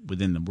within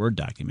the Word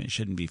document. It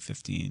shouldn't be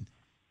 15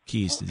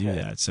 keys to do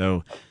that.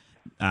 So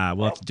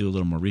we'll have to do a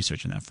little more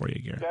research on that for you,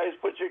 Gary. Guys,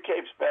 put your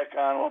capes back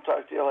on. We'll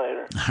talk to you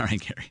later. All right,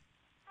 Gary.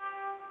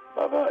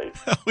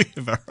 Bye-bye. We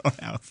have our own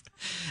house.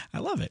 I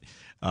love it.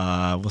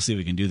 We'll see what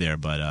we can do there,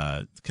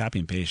 but copy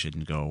and paste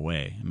shouldn't go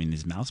away. I mean,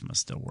 his mouse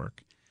must still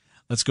work.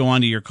 Let's go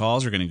on to your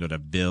calls. We're going to go to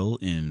Bill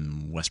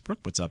in Westbrook.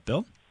 What's up,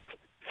 Bill?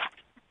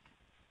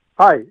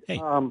 Hi.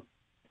 Hey.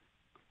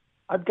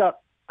 I've got,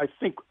 I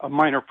think, a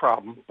minor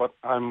problem, but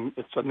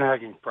it's a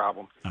nagging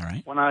problem. All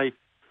right. When I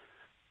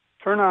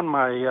turn on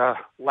my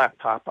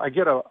laptop, I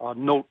get a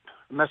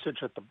message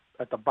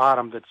at the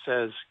bottom that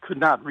says could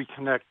not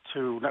reconnect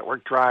to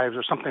network drives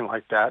or something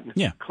like that. And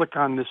yeah. Click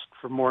on this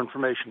for more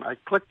information. I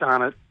clicked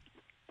on it,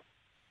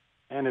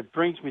 and it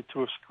brings me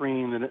to a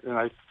screen, and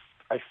I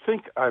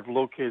think I've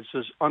located, it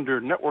says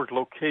under network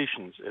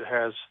locations, it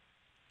has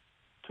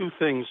two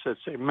things that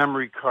say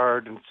memory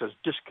card and it says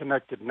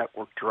disconnected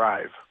network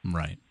drive.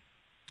 Right.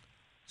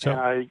 So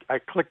and I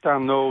clicked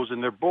on those,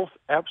 and they're both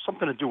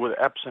something to do with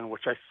Epson,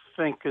 which I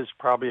think is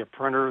probably a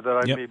printer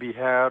that I maybe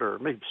had or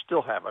maybe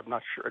still have. I'm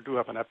not sure. I do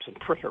have an Epson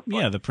printer.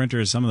 Yeah, the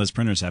printers, some of those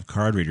printers have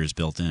card readers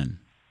built in.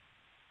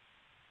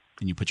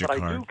 And you put your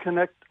card. I do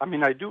connect. I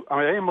mean, I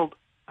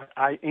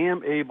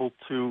am able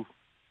to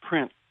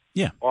print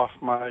off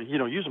my,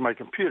 using my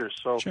computer.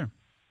 So sure.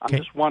 I'm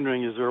just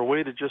wondering, is there a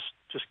way to just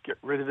get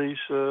rid of these?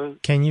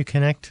 Can you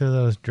connect to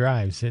those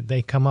drives?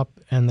 They come up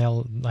and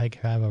they'll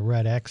have a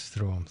red X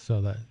through them,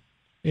 so that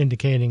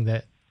indicating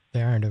that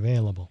they aren't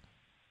available.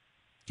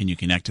 Can you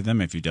connect to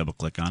them if you double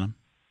click on them?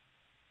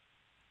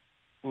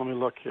 Let me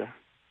look here.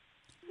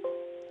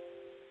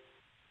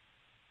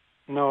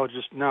 No,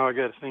 just now I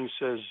got a thing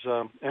that says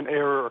an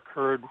error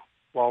occurred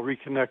while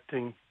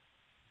reconnecting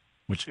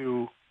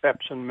to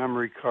Epson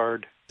memory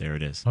card. There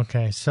it is.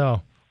 Okay,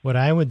 so what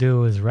I would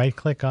do is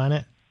right-click on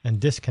it and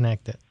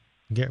disconnect it.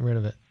 Get rid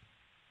of it.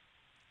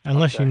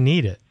 Unless you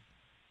need it.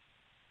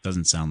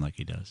 Doesn't sound like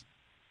he does.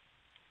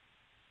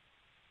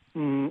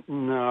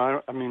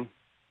 No, I mean,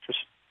 just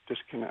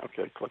disconnect.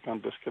 Okay, click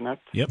on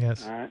disconnect. Yep.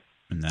 Yes. All right.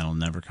 And that'll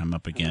never come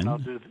up again. I'll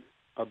do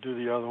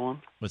the other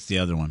one. What's the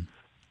other one?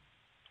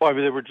 Well, I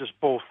mean, they were just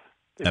both.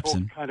 They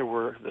Epson. both kind of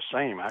were the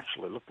same.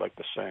 Actually, looked like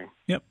the same.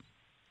 Yep.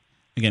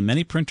 Again,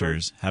 many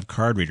printers have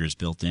card readers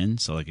built in.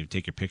 So, like, if you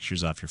take your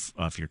pictures off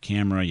your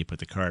camera, you put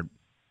the card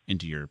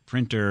into your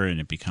printer, and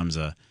it becomes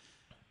a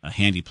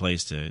handy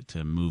place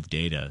to move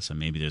data. So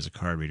maybe there's a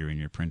card reader in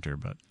your printer,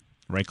 but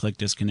right-click,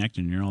 disconnect,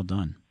 and you're all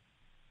done.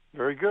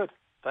 Very good.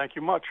 Thank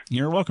you much.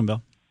 You're welcome,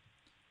 Bill.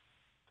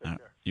 Take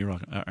care. You're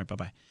welcome. All right,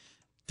 bye-bye.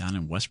 Down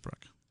in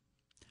Westbrook.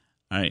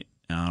 All right.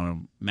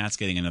 Matt's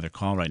getting another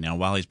call right now.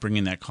 While he's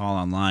bringing that call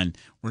online,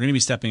 we're going to be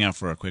stepping out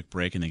for a quick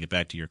break and then get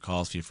back to your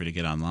calls. Feel free to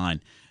get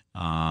online.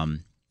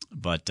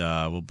 But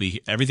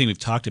everything we've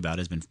talked about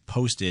has been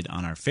posted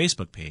on our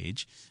Facebook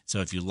page. So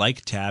if you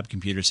like Tab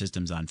Computer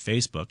Systems on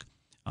Facebook,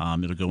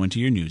 it'll go into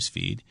your news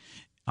feed.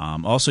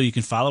 Also, you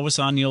can follow us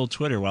on the old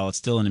Twitter while it's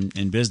still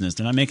in business.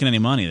 They're not making any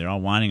money. They're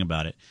all whining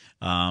about it.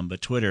 But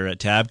Twitter at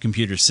Tab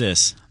Computer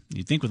Sys.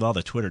 You'd think with all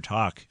the Twitter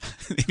talk,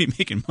 they'd be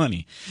making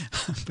money,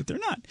 but they're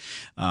not.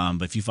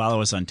 But if you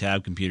follow us on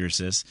Tab Computer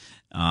Sys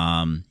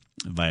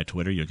via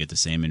Twitter, you'll get the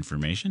same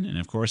information. And,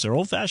 of course, our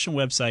old-fashioned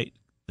website,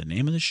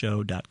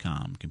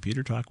 thenameoftheshow.com,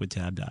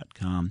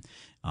 computertalkwithtab.com.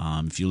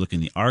 If you look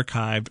in the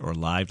archived or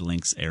live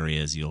links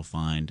areas, you'll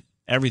find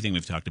everything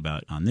we've talked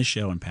about on this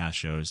show and past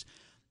shows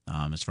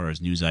as far as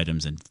news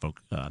items and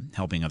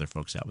helping other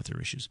folks out with their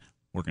issues.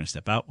 We're going to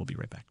step out. We'll be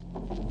right back.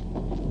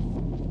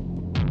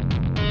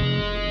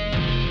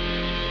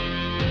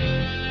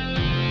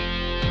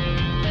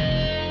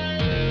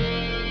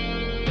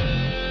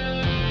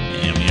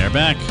 And we are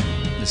back.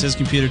 This is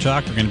Computer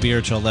Talk. We're going to be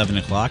here till 11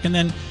 o'clock. And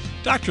then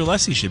Dr.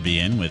 Lessie should be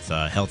in with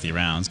Healthy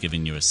Rounds,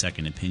 giving you a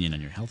second opinion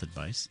on your health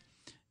advice.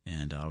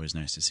 And always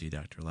nice to see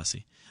Dr.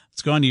 Lessie.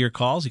 Let's go on to your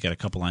calls. You got a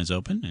couple lines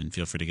open, and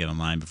feel free to get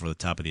online before the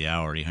top of the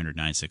hour,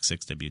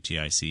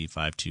 800-966-WTIC,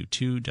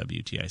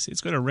 522-WTIC.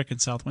 Let's go to Rick in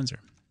South Windsor.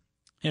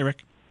 Hey,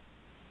 Rick.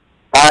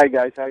 Hi,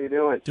 guys. How you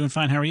doing? Doing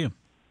fine. How are you?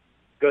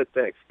 Good,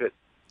 thanks. Good.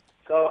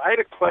 So I had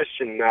a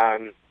question.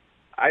 I'm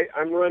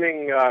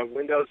running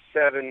Windows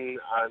 7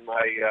 on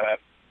my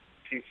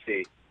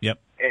PC. Yep.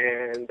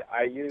 And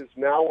I use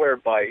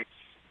Malwarebytes.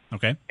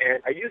 Okay.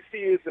 And I used to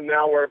use the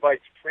Malwarebytes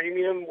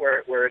Premium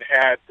where it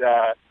had,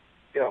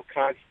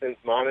 constant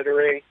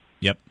monitoring.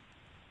 Yep.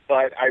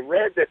 But I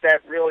read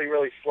that really,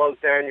 really slows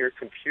down your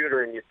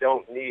computer and you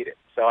don't need it.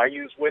 So I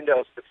use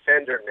Windows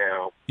Defender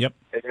now. Yep.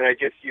 And then I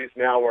just use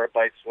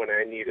Malwarebytes when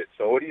I need it.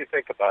 So what do you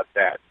think about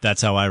that?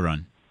 That's how I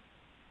run.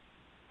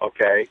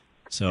 Okay.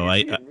 So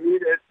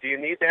do you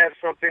need to have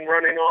something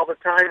running all the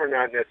time or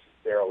not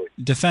necessarily?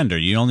 Defender,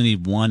 you only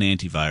need one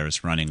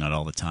antivirus running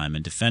all the time.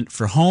 And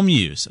for home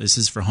use, this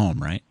is for home,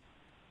 right?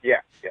 Yeah.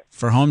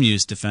 For home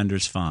use,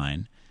 Defender's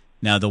fine.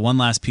 Now, the one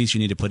last piece you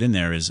need to put in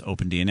there is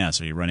OpenDNS.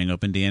 Are you running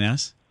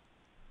OpenDNS?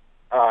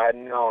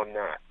 No, I'm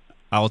not.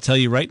 I will tell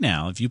you right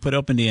now, if you put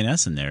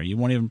OpenDNS in there, you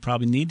won't even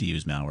probably need to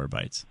use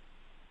Malwarebytes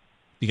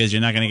because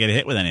you're not going to get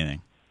hit with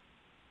anything.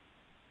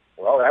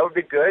 Well, that would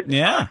be good.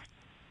 Yeah.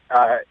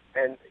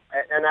 And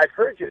I've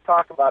heard you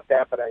talk about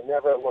that, but I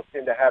never looked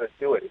into how to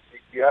do it.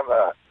 Do you have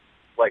a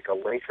link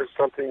or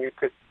something you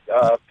could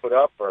put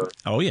up? Or?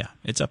 Oh, yeah.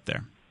 It's up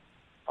there.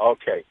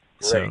 Okay, great.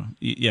 So,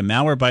 yeah,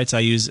 Malwarebytes I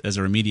use as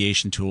a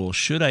remediation tool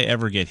should I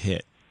ever get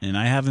hit. And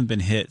I haven't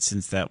been hit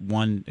since that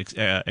one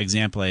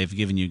example I've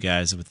given you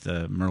guys with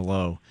the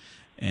Merlot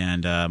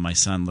and my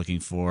son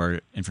looking for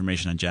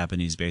information on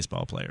Japanese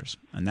baseball players.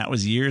 And that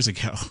was years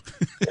ago.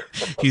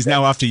 He's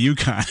now off to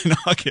UConn in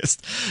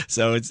August.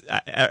 So it's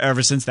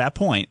ever since that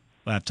point,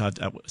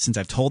 since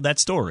I've told that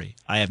story,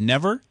 I have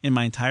never in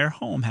my entire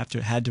home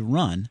had to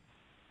run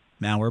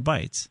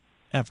Malwarebytes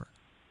ever.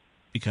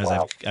 Because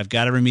wow. I've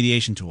got a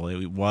remediation tool.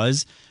 It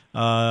was,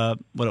 what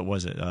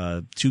was it?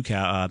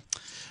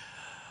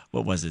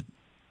 What was it?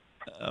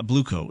 A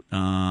Blue Coat.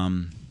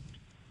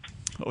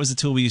 What was the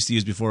tool we used to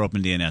use before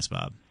OpenDNS,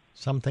 Bob?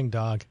 Something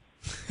dog.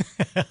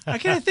 I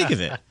can't think of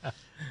it.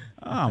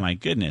 Oh my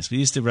goodness, we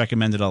used to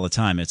recommend it all the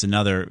time. It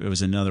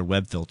was another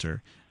web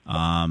filter,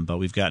 but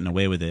we've gotten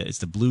away with it. It's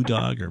the Blue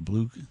Dog or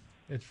Blue.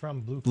 It's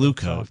from Blue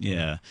Coat,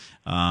 yeah.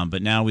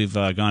 But now we've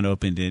gone to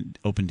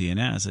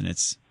OpenDNS, and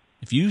it's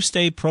if you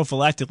stay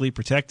prophylactically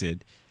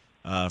protected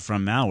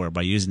from malware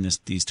by using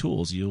these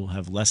tools, you'll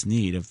have less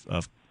need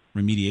of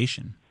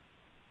remediation.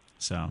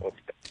 So, okay.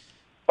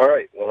 All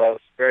right. Well, that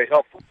was very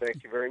helpful.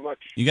 Thank you very much.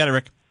 You got it,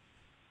 Rick.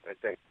 I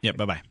think. Yeah.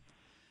 Bye.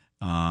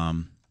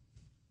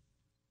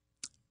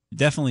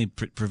 Definitely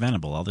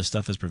preventable. All this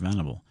stuff is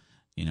preventable.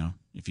 You know,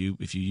 if you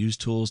use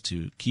tools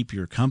to keep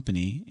your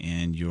company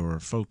and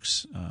your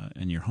folks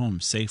and your home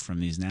safe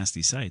from these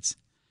nasty sites.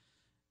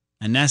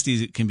 And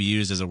nasty can be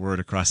used as a word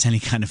across any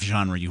kind of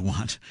genre you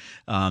want.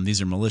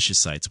 These are malicious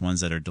sites, ones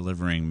that are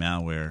delivering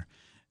malware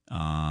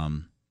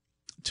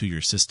to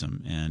your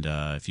system. And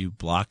if you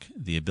block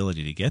the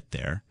ability to get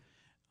there,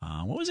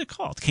 what was it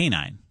called?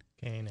 K9.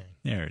 K9.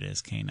 There it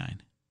is, K9.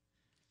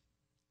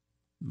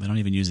 I don't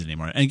even use it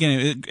anymore. And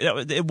again,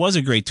 it was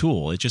a great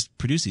tool. It just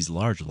produced these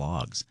large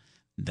logs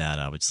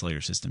that would slow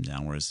your system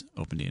down, whereas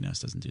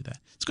OpenDNS doesn't do that.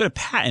 Let's go to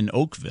Pat in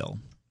Oakville.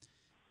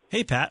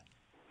 Hey, Pat.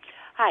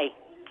 Hi.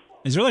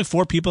 Is there like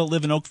 4 people that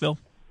live in Oakville?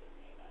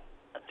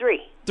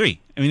 3. 3.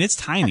 I mean, it's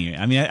tiny.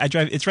 I mean, I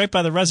drive. It's right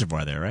by the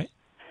reservoir there, right?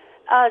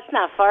 It's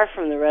not far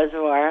from the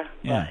reservoir.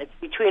 Yeah. It's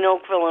between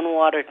Oakville and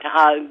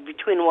Watertown,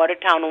 between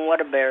Watertown and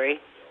Waterbury.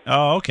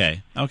 Oh,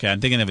 okay. Okay, I'm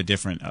thinking of a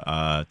different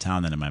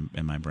town than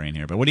in my brain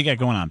here. But what do you got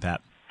going on,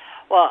 Pat?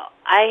 Well,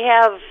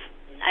 I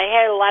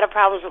had a lot of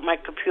problems with my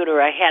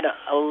computer. I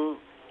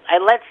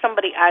let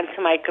somebody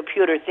onto my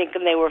computer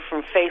thinking they were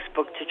from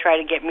Facebook to try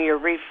to get me a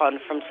refund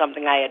from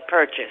something I had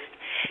purchased.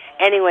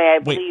 Anyway, I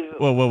believe...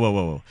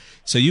 Whoa.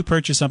 So you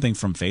purchased something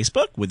from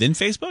Facebook? Within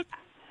Facebook?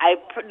 I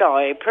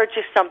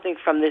purchased something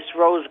from this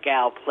Rose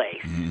Gal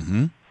place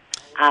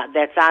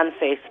that's on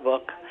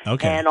Facebook.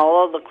 Okay. And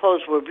although the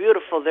clothes were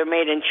beautiful, they're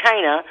made in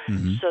China,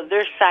 so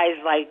their size,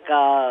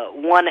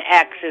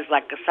 1X is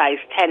like a size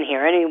 10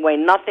 here. Anyway,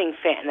 nothing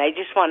fit, and I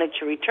just wanted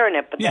to return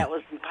it, but that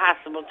was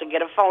impossible to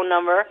get a phone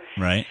number.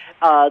 Right.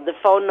 The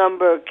phone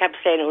number kept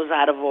saying it was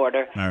out of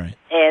order. All right.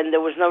 And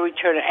there was no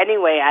return.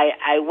 Anyway,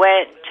 I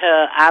went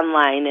to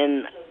online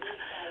and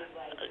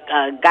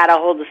got a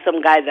hold of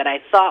some guy that I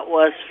thought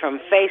was from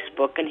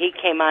Facebook, and he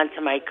came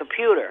onto my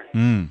computer.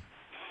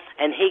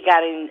 And he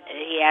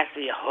asked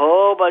me a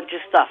whole bunch of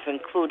stuff,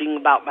 including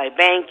about my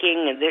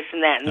banking and this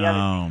and that and the other.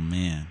 Oh,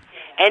 man.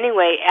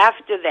 Anyway,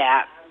 after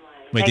that...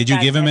 Wait, did you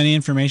give him any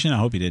information? I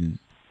hope you didn't.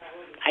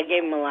 I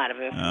gave him a lot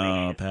of information.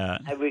 Oh,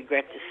 Pat. I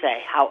regret to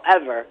say.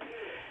 However,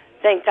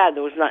 thank God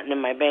there was nothing in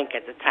my bank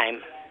at the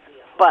time.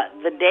 But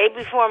the day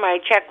before my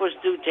check was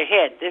due to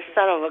hit, this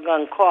son of a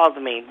gun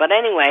called me. But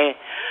anyway,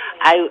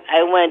 I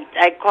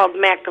called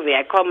McAfee.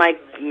 I called my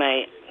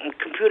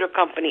computer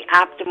company,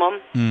 Optimum.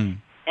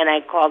 And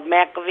I called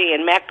McAfee,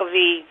 and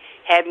McAfee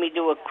had me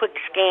do a quick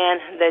scan,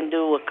 then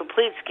do a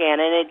complete scan,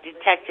 and it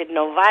detected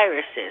no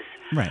viruses.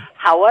 Right.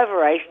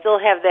 However, I still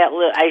had that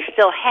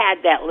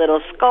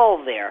little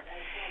skull there.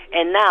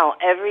 And now,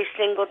 every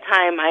single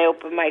time I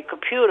open my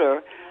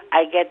computer,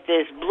 I get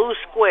this blue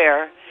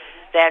square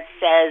that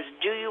says,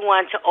 do you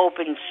want to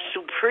open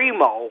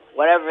Supremo,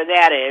 whatever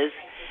that is,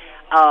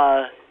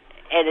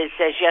 and it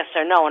says yes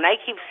or no. And I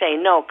keep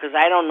saying no because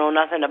I don't know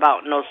nothing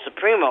about no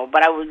Supremo,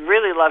 but I would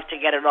really love to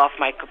get it off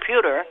my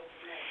computer.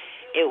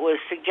 It was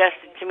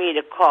suggested to me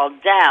to call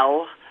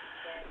Dell,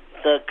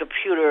 the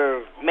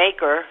computer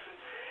maker.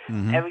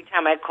 Every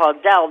time I call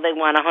Dell, they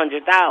want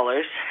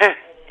 $100.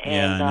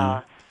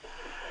 And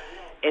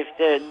if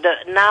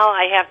now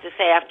I have to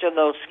say, after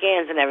those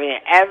scans and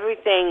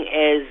everything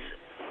is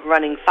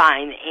running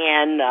fine.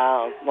 And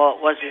well,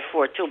 it was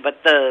before too,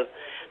 but the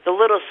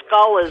little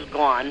skull is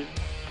gone.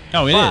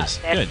 Oh, it but is.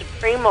 That Good.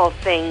 Supremo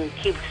thing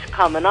keeps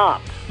coming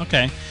up.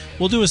 Okay.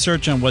 We'll do a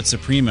search on what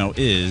Supremo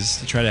is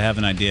to try to have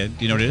an idea.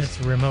 Do you know what it is?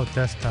 It's remote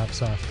desktop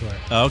software.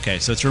 Oh, okay,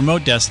 so it's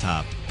remote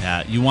desktop,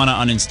 Pat. You want to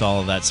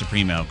uninstall that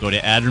Supremo. Go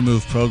to Add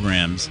Remove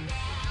Programs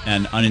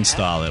and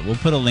uninstall it. We'll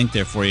put a link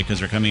there for you because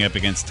we're coming up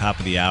against the top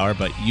of the hour,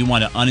 but you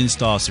want to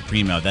uninstall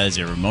Supremo. That is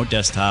a remote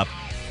desktop.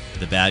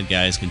 The bad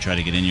guys can try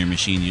to get in your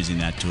machine using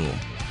that tool.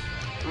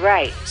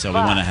 Right. So we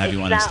want to have you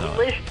uninstall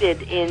it. It's not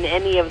listed in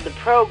any of the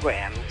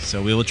programs.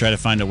 So we will try to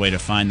find a way to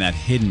find that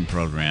hidden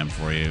program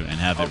for you and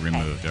have it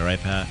removed. All right,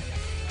 Pat?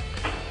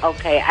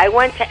 Okay. I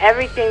went to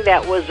everything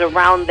that was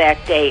around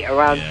that date,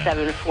 around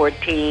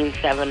 7/14,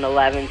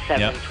 7/11,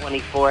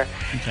 7/24.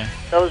 Okay.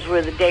 Those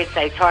were the dates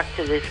I talked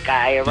to this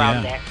guy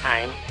around that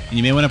time. And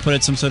you may want to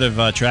put some sort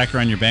of tracker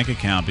on your bank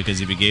account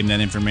because if you gave him that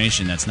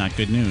information, that's not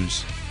good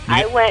news.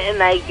 I went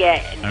and I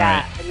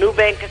got a new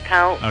bank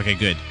account. Okay,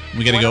 good.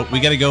 We gotta go. We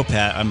gotta go,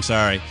 Pat. I'm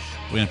sorry.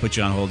 We're gonna put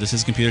you on hold. This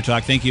is Computer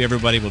Talk. Thank you,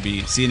 everybody.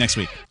 See you next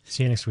week.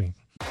 See you next week.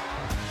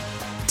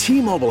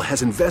 T-Mobile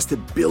has invested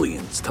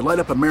billions to light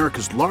up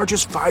America's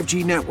largest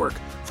 5G network,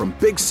 from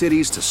big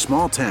cities to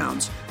small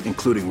towns,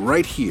 including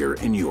right here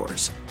in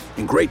yours.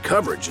 And great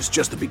coverage is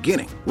just the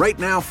beginning. Right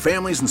now,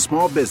 families and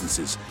small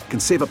businesses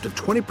can save up to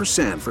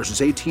 20%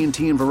 versus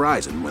AT&T and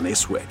Verizon when they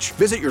switch.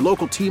 Visit your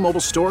local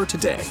T-Mobile store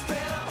today.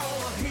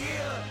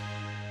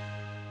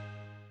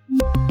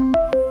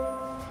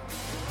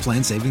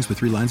 Plan savings with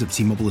 3 lines of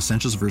T-Mobile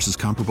Essentials versus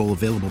comparable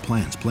available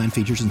plans. Plan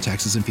features and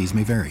taxes and fees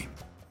may vary.